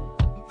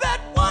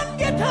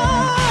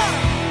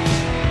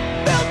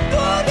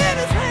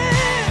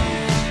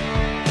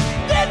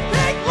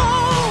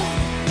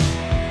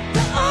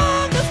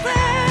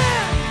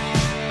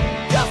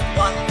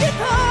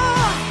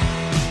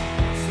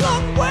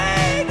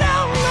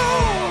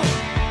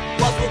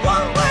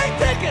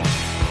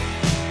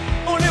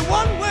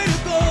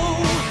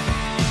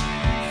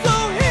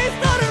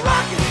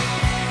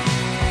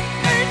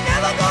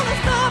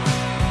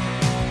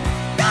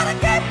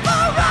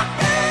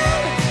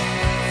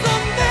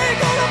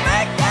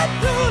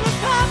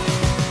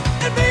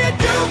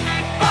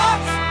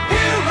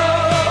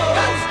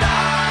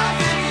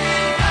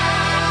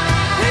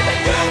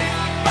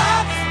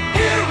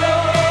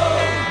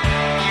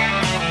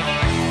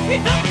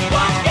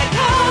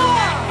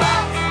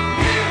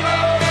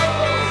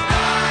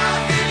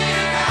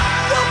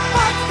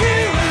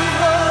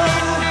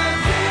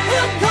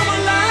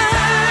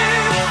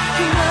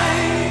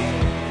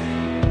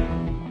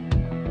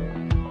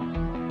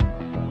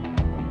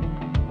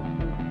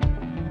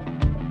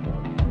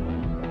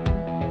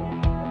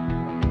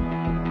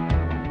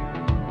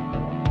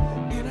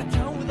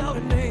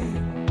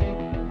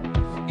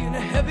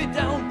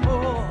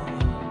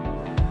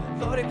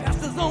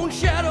own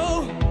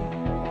shadow.